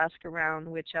other, ask around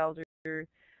which elder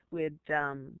would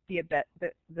be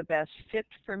the best fit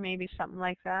for maybe something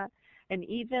like that. And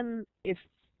even if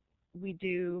we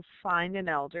do find an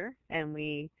elder, and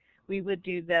we would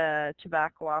do the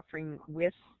tobacco offering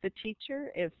with the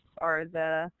teacher, or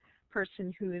the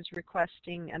person who is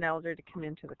requesting an elder to come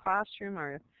into the classroom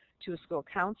or to a school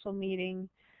council meeting.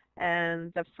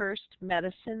 And the first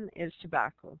medicine is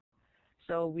tobacco.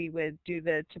 so we would do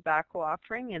the tobacco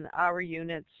offering, and our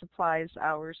unit supplies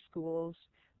our schools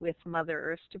with Mother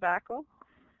Earth tobacco.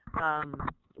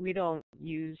 We don't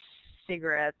use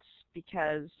cigarettes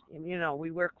because, you know,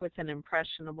 we work with an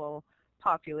impressionable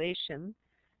population,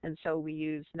 and so we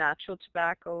use natural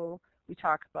tobacco. We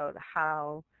talk about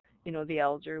how, you know, the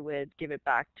elder would give it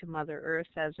back to Mother Earth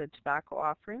as a tobacco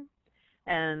offering.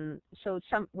 And so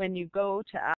when you go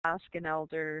to ask an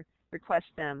elder, request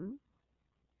them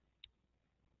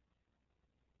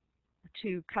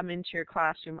to come into your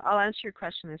classroom. I'll answer your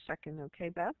question in a second, okay,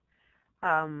 Beth?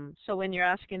 So when you're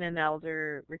asking an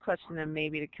elder, requesting them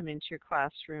maybe to come into your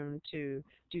classroom to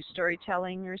do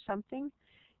storytelling or something,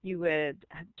 you would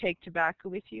take tobacco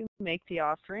with you, make the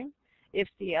offering. If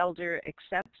the elder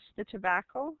accepts the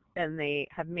tobacco, then they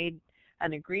have made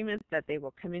an agreement that they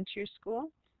will come into your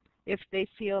school. If they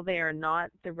feel they are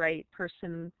not the right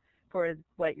person for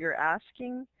what you're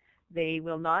asking, they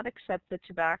will not accept the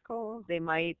tobacco. They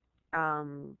might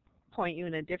point you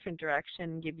in a different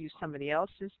direction, give you somebody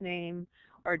else's name,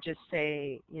 or just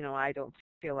say, you know, I don't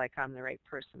feel like I'm the right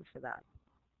person for that.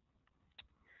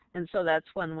 And so that's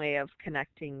one way of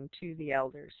connecting to the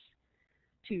elders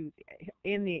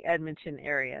in the Edmonton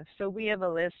area. So we have a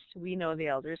list, we know the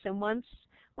elders, and once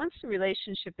the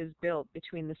relationship is built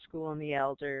between the school and the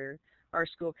elder, our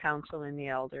school council and the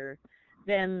elder,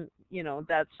 then, you know,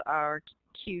 that's our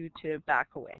cue to back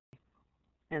away.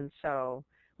 And so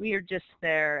we are just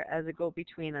there as a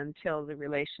go-between until the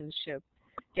relationship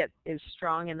is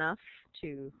strong enough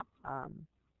to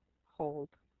hold.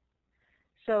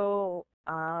 So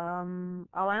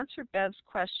I'll answer Bev's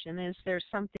question. Is there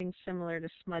something similar to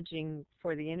smudging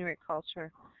for the Inuit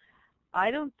culture?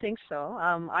 I don't think so.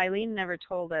 Eileen never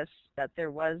told us that there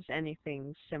was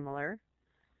anything similar.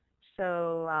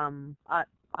 So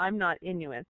I'm not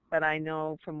Inuit, but I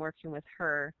know from working with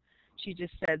her, she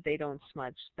just said they don't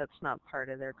smudge. That's not part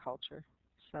of their culture.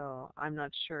 So I'm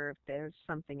not sure if there's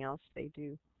something else they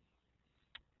do.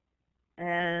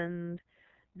 And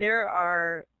there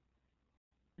are,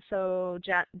 so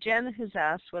Jen has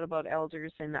asked, what about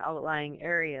elders in the outlying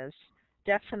areas?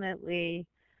 Definitely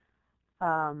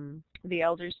the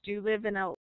elders do live in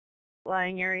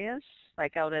outlying areas,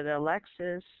 like out at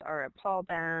Alexis or at Paul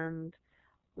Band,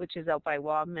 which is out by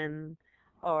Wabman,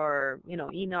 or, you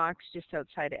know, Enoch's just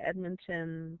outside of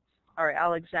Edmonton, or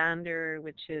Alexander,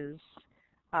 which is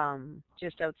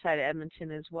just outside of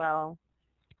Edmonton as well.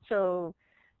 So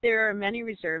there are many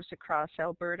reserves across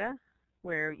Alberta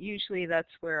where usually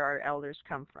that's where our elders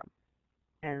come from.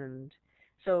 And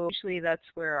so usually that's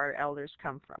where our elders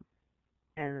come from.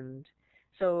 And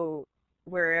so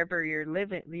wherever you're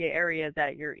living, the area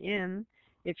that you're in,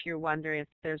 if you're wondering if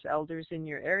there's elders in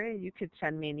your area, you could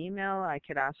send me an email. I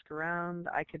could ask around.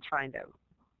 I could find out.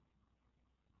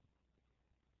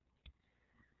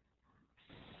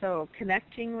 So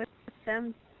connecting with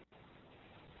them,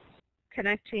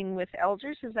 connecting with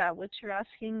elders, is that what you're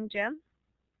asking, Jen?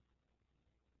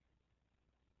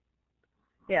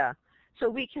 Yeah. So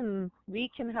we can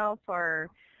help our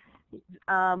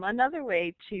another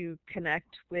way to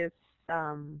connect with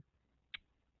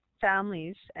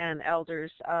families and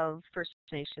elders of First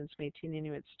Nations, Métis, and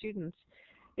Inuit students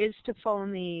is to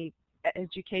phone the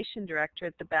education director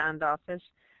at the band office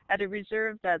at a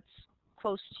reserve that's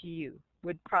close to you.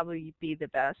 Would probably be the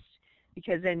best,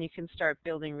 because then you can start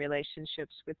building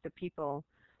relationships with the people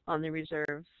on the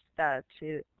reserve that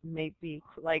it may be,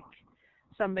 like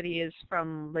somebody is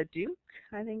from Leduc,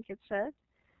 I think it said.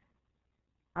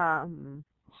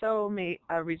 So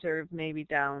a reserve maybe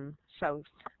down south,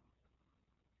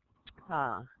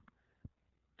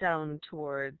 down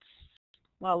towards,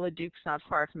 well, Leduc's not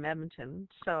far from Edmonton,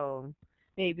 so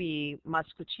maybe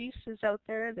Musqueam is out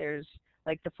there. There's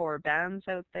like the 4 bands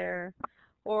out there,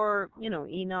 or, you know,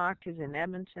 Enoch is in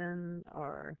Edmonton,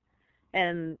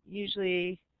 and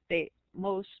usually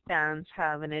most bands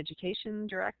have an education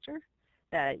director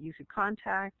that you could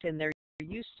contact, and they're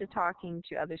used to talking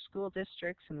to other school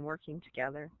districts and working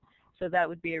together. So that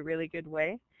would be a really good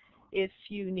way. If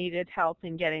you needed help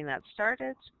in getting that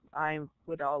started, I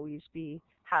would always be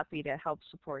happy to help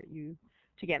support you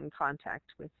to get in contact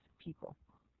with people.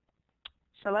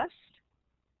 Celeste?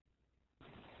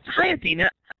 Hi, Althena.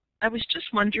 I was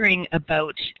just wondering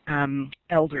about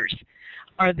elders.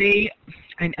 Are they,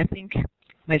 I think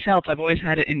myself, I've always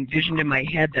had it envisioned in my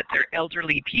head that they're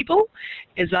elderly people.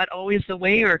 Is that always the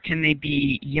way, or can they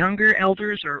be younger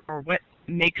elders, or what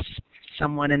makes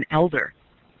someone an elder?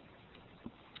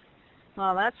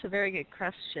 Well, that's a very good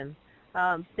question.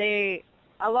 Most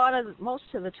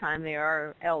of the time they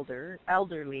are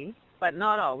elderly, but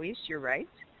not always, you're right.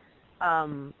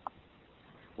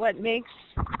 What makes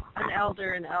an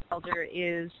elder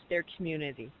is their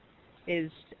community.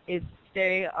 If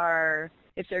their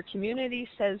community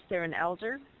says they're an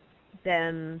elder,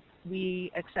 then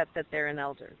we accept that they're an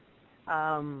elder.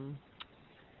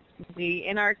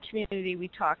 In our community, we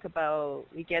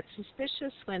get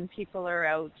suspicious when people are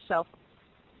out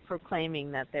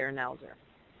self-proclaiming that they're an elder.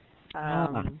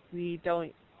 We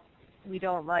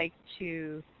don't like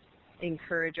to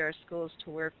encourage our schools to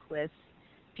work with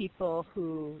people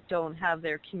who don't have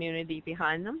their community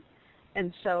behind them.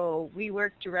 And so we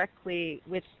work directly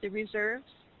with the reserves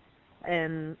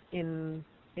and in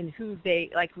who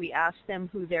we ask them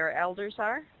who their elders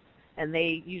are, and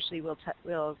they usually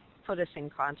will put us in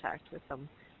contact with them,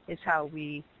 is how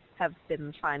we have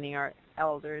been finding our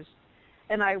elders.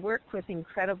 And I work with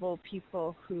incredible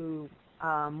people who,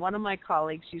 one of my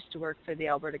colleagues used to work for the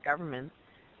Alberta government,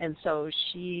 and so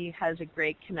she has a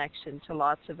great connection to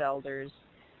lots of elders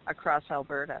across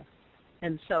Alberta.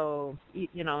 And so,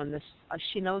 you know,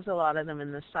 she knows a lot of them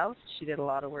in the south. She did a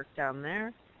lot of work down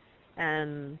there.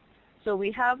 And so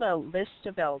we have a list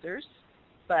of elders,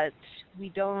 but we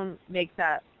don't make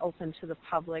that open to the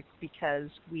public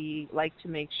because we like to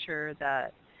make sure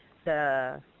that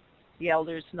the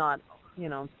elder's not, you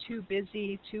know, too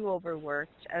busy, too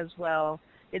overworked as well.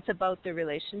 It's about the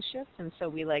relationship, and so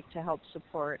we like to help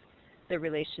support the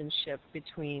relationship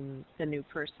between the new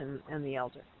person and the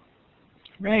elder.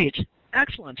 Right.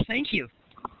 Excellent. Thank you.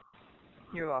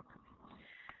 You're welcome.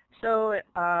 So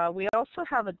we also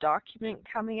have a document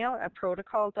coming out, a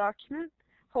protocol document.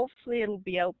 Hopefully it'll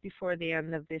be out before the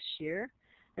end of this year.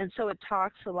 And so it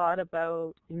talks a lot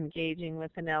about engaging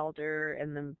with an elder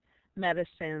and the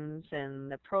medicines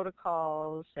and the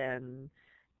protocols and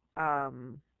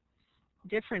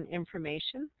different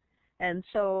information. And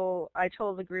so I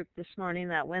told the group this morning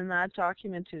that when that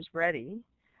document is ready,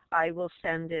 I will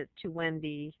send it to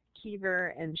Wendy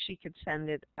Keever, and she could send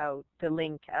it out, the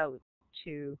link out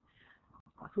to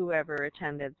whoever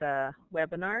attended the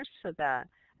webinar, so that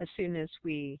as soon as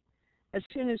we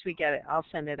get it, I'll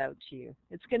send it out to you.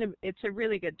 It's a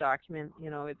really good document. You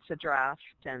know, it's a draft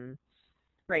and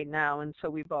right now, and so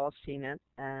we've all seen it,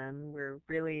 and we're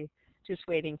really just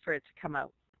waiting for it to come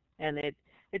out. And it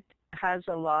has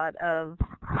a lot of,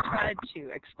 tried to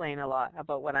explain a lot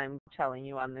about what I'm telling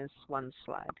you on this one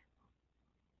slide.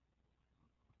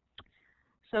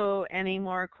 So any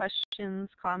more questions,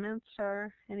 comments,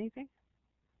 or anything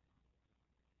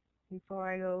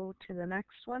before I go to the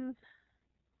next one?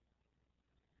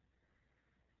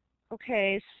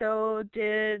 Okay, so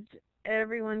did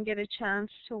everyone get a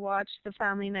chance to watch the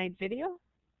family night video?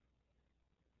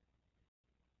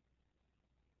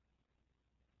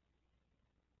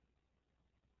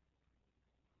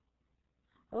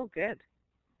 Oh, good.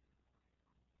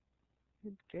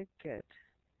 Good.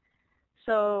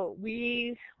 So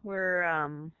we were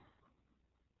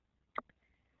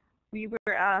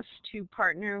asked to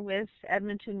partner with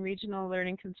Edmonton Regional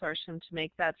Learning Consortium to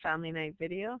make that family night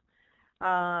video.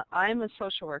 I'm a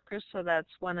social worker, so that's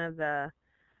one of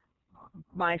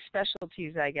my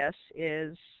specialties, I guess,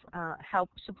 is help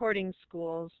supporting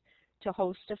schools to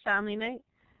host a family night.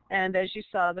 And as you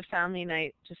saw, the family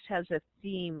night just has a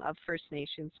theme of First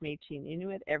Nations, Métis, and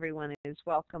Inuit. Everyone is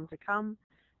welcome to come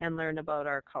and learn about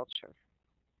our culture.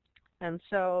 And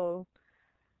so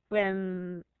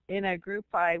when in a group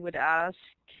I would ask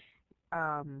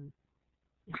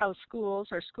how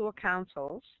schools or school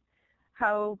councils,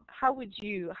 how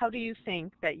do you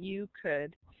think that you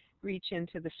could reach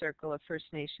into the circle of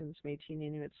First Nations, Métis, and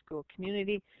Inuit school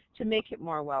community to make it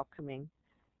more welcoming?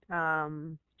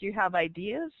 Do you have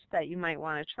ideas that you might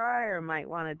want to try or might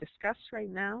want to discuss right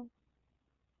now?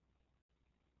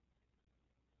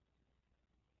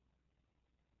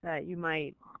 That you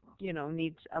might, you know,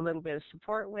 need a little bit of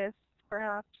support with,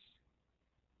 perhaps?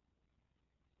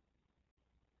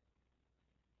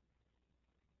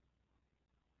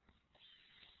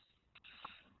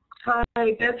 Hi,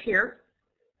 Bev here.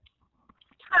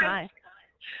 Hi.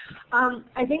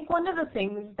 I think one of the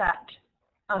things that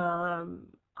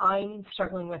I'm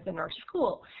struggling with in our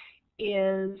school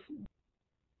is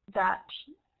that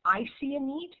I see a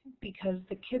need because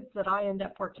the kids that I end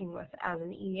up working with as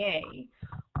an EA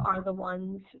are the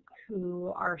ones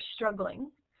who are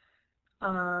struggling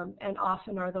and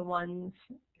often are the ones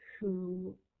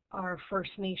who are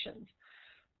First Nations.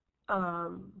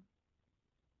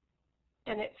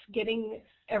 And it's getting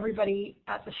everybody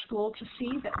at the school to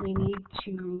see that we need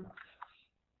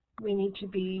to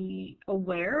be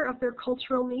aware of their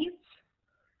cultural needs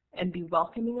and be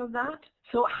welcoming of that.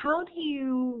 So how do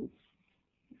you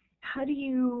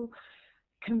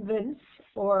convince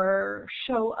or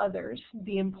show others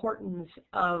the importance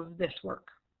of this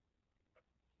work?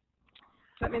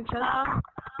 that make sense?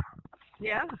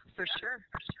 Yeah, for sure.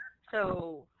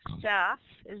 So staff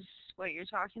is what you're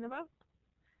talking about.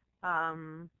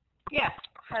 Yeah.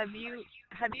 Have you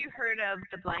heard of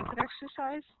the blanket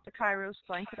exercise, the Kairos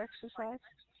blanket exercise?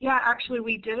 Yeah, actually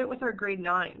we did it with our grade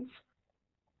 9s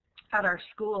at our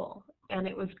school, and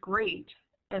it was great.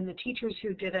 And the teachers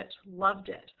who did it loved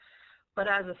it. But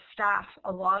as a staff,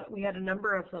 we had a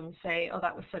number of them say, oh,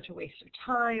 that was such a waste of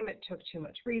time, it took too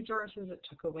much resources, it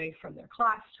took away from their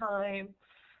class time,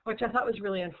 which I thought was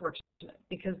really unfortunate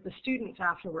because the students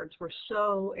afterwards were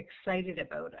so excited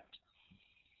about it.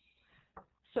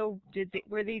 So did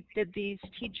these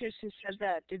teachers who said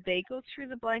that, did they go through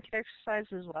the blanket exercise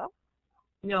as well?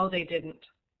 No, they didn't.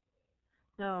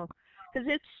 No, because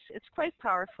it's quite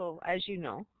powerful, as you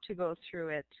know, to go through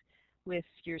it with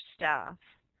your staff.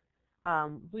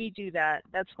 We do that.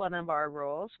 That's one of our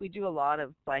roles. We do a lot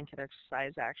of blanket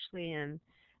exercise actually, and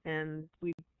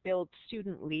we build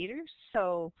student leaders.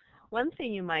 So one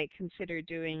thing you might consider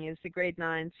doing is the grade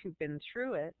 9s who've been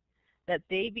through it, that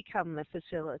they become the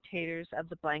facilitators of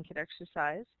the blanket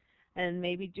exercise and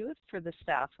maybe do it for the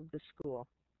staff of the school.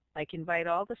 Like invite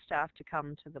all the staff to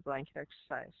come to the blanket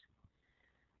exercise.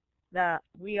 That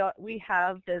we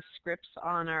have the scripts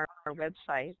on our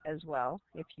website as well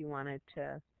if you wanted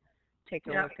to take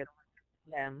a look at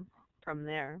them from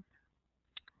there.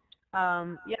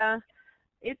 Yeah,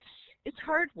 it's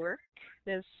hard work.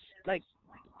 This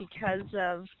because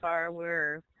of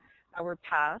our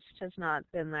past has not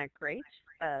been that great.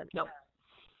 No.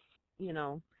 You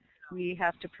know, we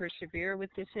have to persevere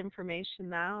with this information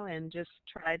now and just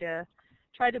try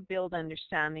to build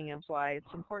understanding of why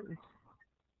it's important.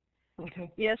 Okay.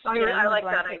 Yes, I like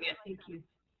that idea. Thank you.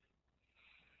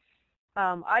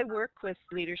 I work with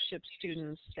leadership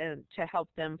students and to help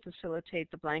them facilitate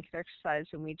the blanket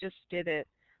exercise, and we just did it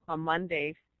on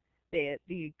Monday.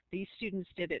 These students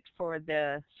did it for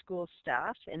the school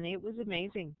staff, and it was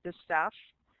amazing. The staff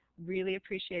really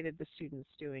appreciated the students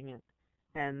doing it,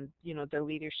 and the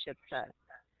leadership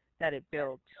that it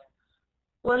builds.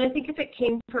 Well, and I think if it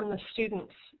came from the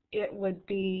students, it would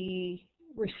be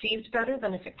received better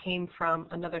than if it came from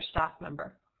another staff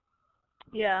member.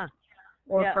 Yeah.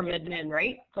 Or from admin,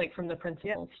 right? Like from the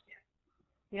principals.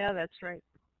 Yeah, that's right.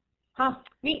 Huh,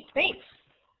 neat, thanks.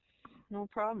 No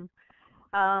problem.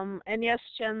 And yes,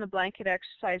 Jen, the blanket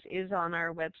exercise is on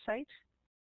our website.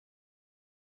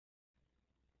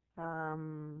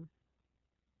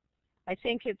 I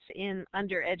think it's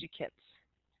under Educates,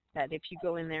 that if you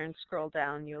go in there and scroll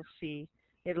down, you'll see,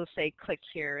 it'll say click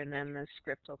here, and then the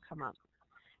script will come up.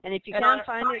 And if you can't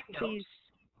find it, please...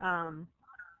 Go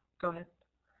ahead.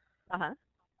 Uh-huh.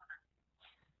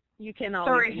 You can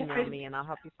always email me and I'll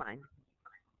help you find.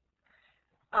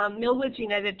 Millwoods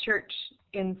United Church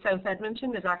in South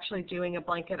Edmonton is actually doing a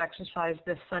blanket exercise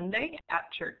this Sunday at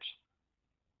church.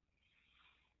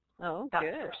 Oh, that's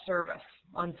good. their service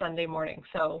on Sunday morning.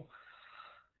 So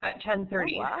at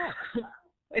 10:30. Oh, wow.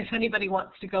 If anybody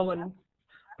wants to go and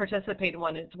participate in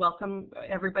one, it's welcome.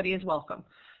 Everybody is welcome.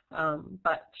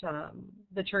 But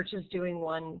the church is doing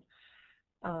one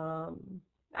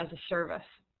as a service.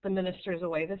 The minister's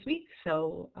away this week,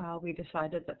 so we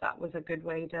decided that was a good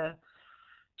way to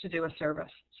do a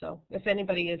service. So if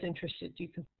anybody is interested, you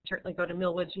can certainly go to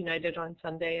Millwoods United on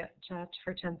Sunday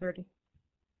for 10:30.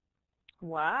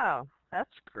 Wow, that's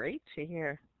great to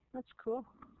hear. That's cool.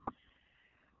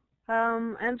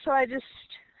 And so I just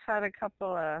had a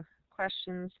couple of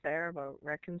questions there about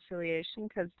reconciliation,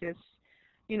 because this,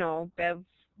 Bev,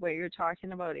 what you're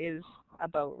talking about is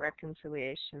about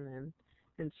reconciliation,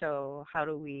 and so how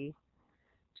do we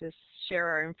just share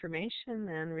our information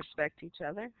and respect each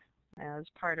other as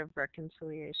part of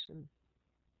reconciliation?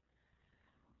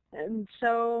 And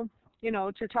so,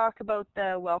 to talk about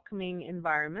the welcoming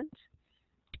environment,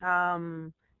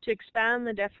 to expand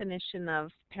the definition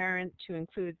of parent to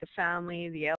include the family,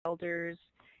 the elders.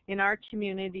 In our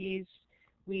communities,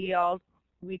 we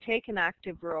take an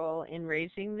active role in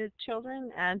raising the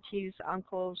children, aunties,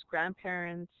 uncles,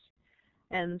 grandparents,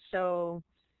 and so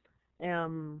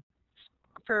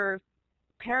for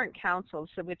parent councils,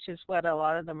 which is what a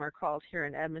lot of them are called here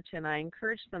in Edmonton, I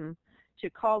encourage them to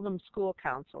call them school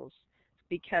councils,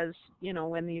 because,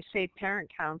 when you say parent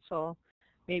council,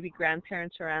 maybe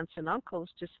grandparents or aunts and uncles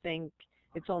just think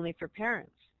it's only for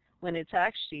parents, when it's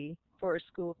actually for a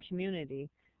school community,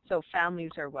 so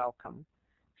families are welcome.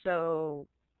 So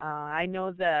I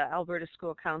know the Alberta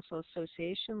School Council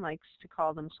Association likes to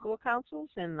call them school councils,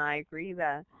 and I agree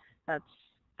that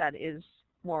that is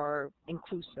more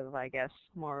inclusive, I guess,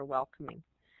 more welcoming.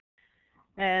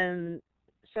 And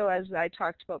So as I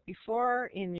talked about before,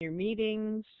 in your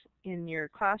meetings, in your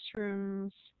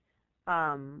classrooms,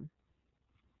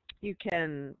 you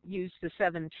can use the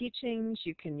 7 teachings,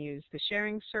 you can use the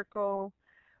sharing circle.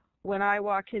 When I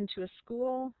walk into a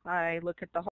school, I look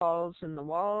at the halls and the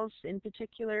walls in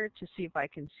particular to see if I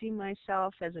can see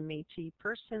myself as a Métis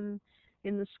person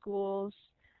in the schools,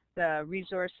 the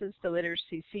resources, the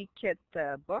literacy seed kit,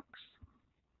 the books.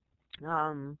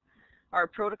 Our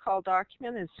protocol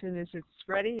document, as soon as it's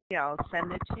ready, I'll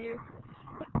send it to you.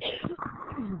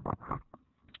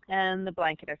 And the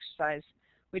blanket exercise,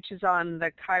 which is on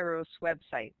the Kairos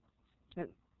website.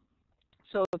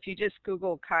 So if you just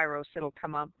Google Kairos, it'll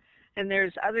come up. And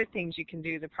there's other things you can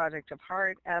do, the Project of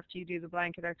Heart, after you do the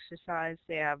blanket exercise.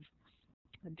 They have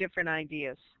different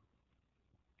ideas.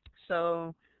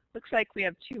 So looks like we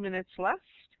have 2 minutes left.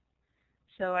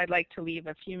 So I'd like to leave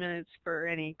a few minutes for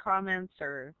any comments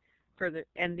or further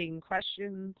ending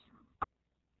questions.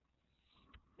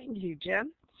 Thank you,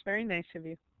 Jen. It's very nice of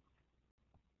you.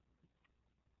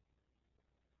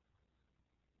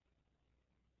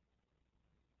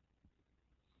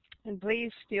 And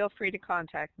please feel free to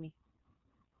contact me.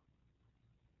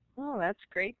 Oh, that's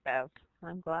great, Bev.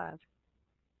 I'm glad.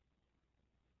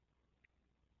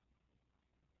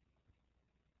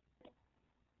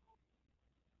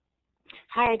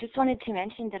 Hi, I just wanted to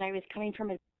mention that I was coming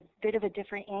from a bit of a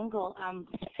different angle.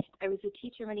 I was a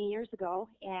teacher many years ago,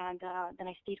 and then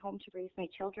I stayed home to raise my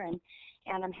children.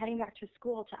 And I'm heading back to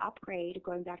school to upgrade,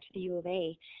 going back to the U of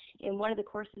A. And one of the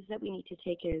courses that we need to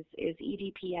take is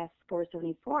EDPS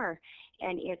 474,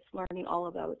 and it's learning all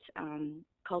about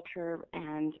culture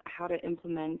and how to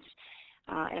implement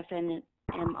FNMI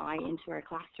into our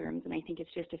classrooms, and I think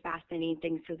it's just a fascinating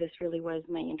thing. So this really was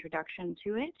my introduction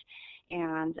to it,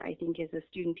 and I think as a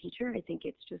student teacher, I think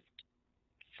it's just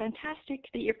fantastic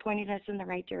that you're pointing us in the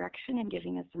right direction and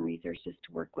giving us some resources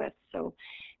to work with. So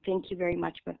thank you very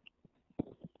much.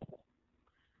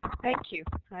 Thank you.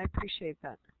 I appreciate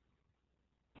that.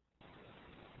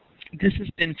 This has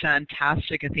been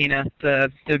fantastic, Athena.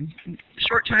 The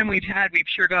short time we've had, we've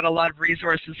sure got a lot of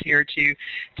resources here to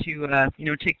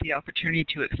take the opportunity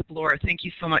to explore. Thank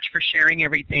you so much for sharing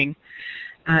everything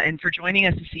and for joining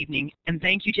us this evening. And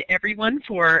thank you to everyone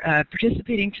for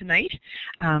participating tonight.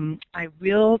 I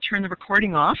will turn the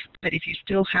recording off, but if you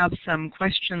still have some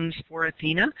questions for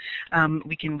Athena,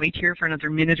 we can wait here for another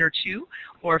minute or two,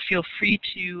 or feel free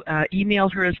to email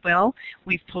her as well.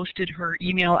 We've posted her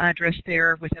email address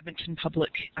there with Edmonton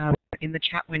Public in the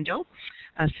chat window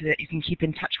so that you can keep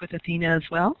in touch with Athena as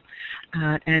well.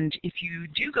 And if you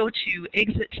do go to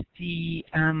exit the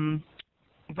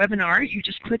webinar, you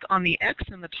just click on the X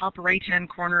in the top right-hand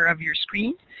corner of your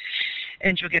screen,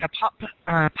 and you'll get a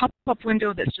pop-up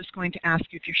window that's just going to ask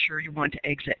you if you're sure you want to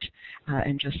exit,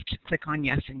 and just click on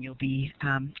yes, and you'll be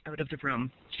out of the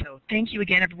room. So thank you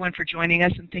again, everyone, for joining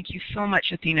us, and thank you so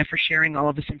much, Athena, for sharing all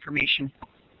of this information.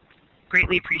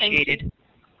 Greatly appreciated.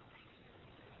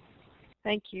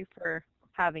 Thank you for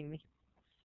having me.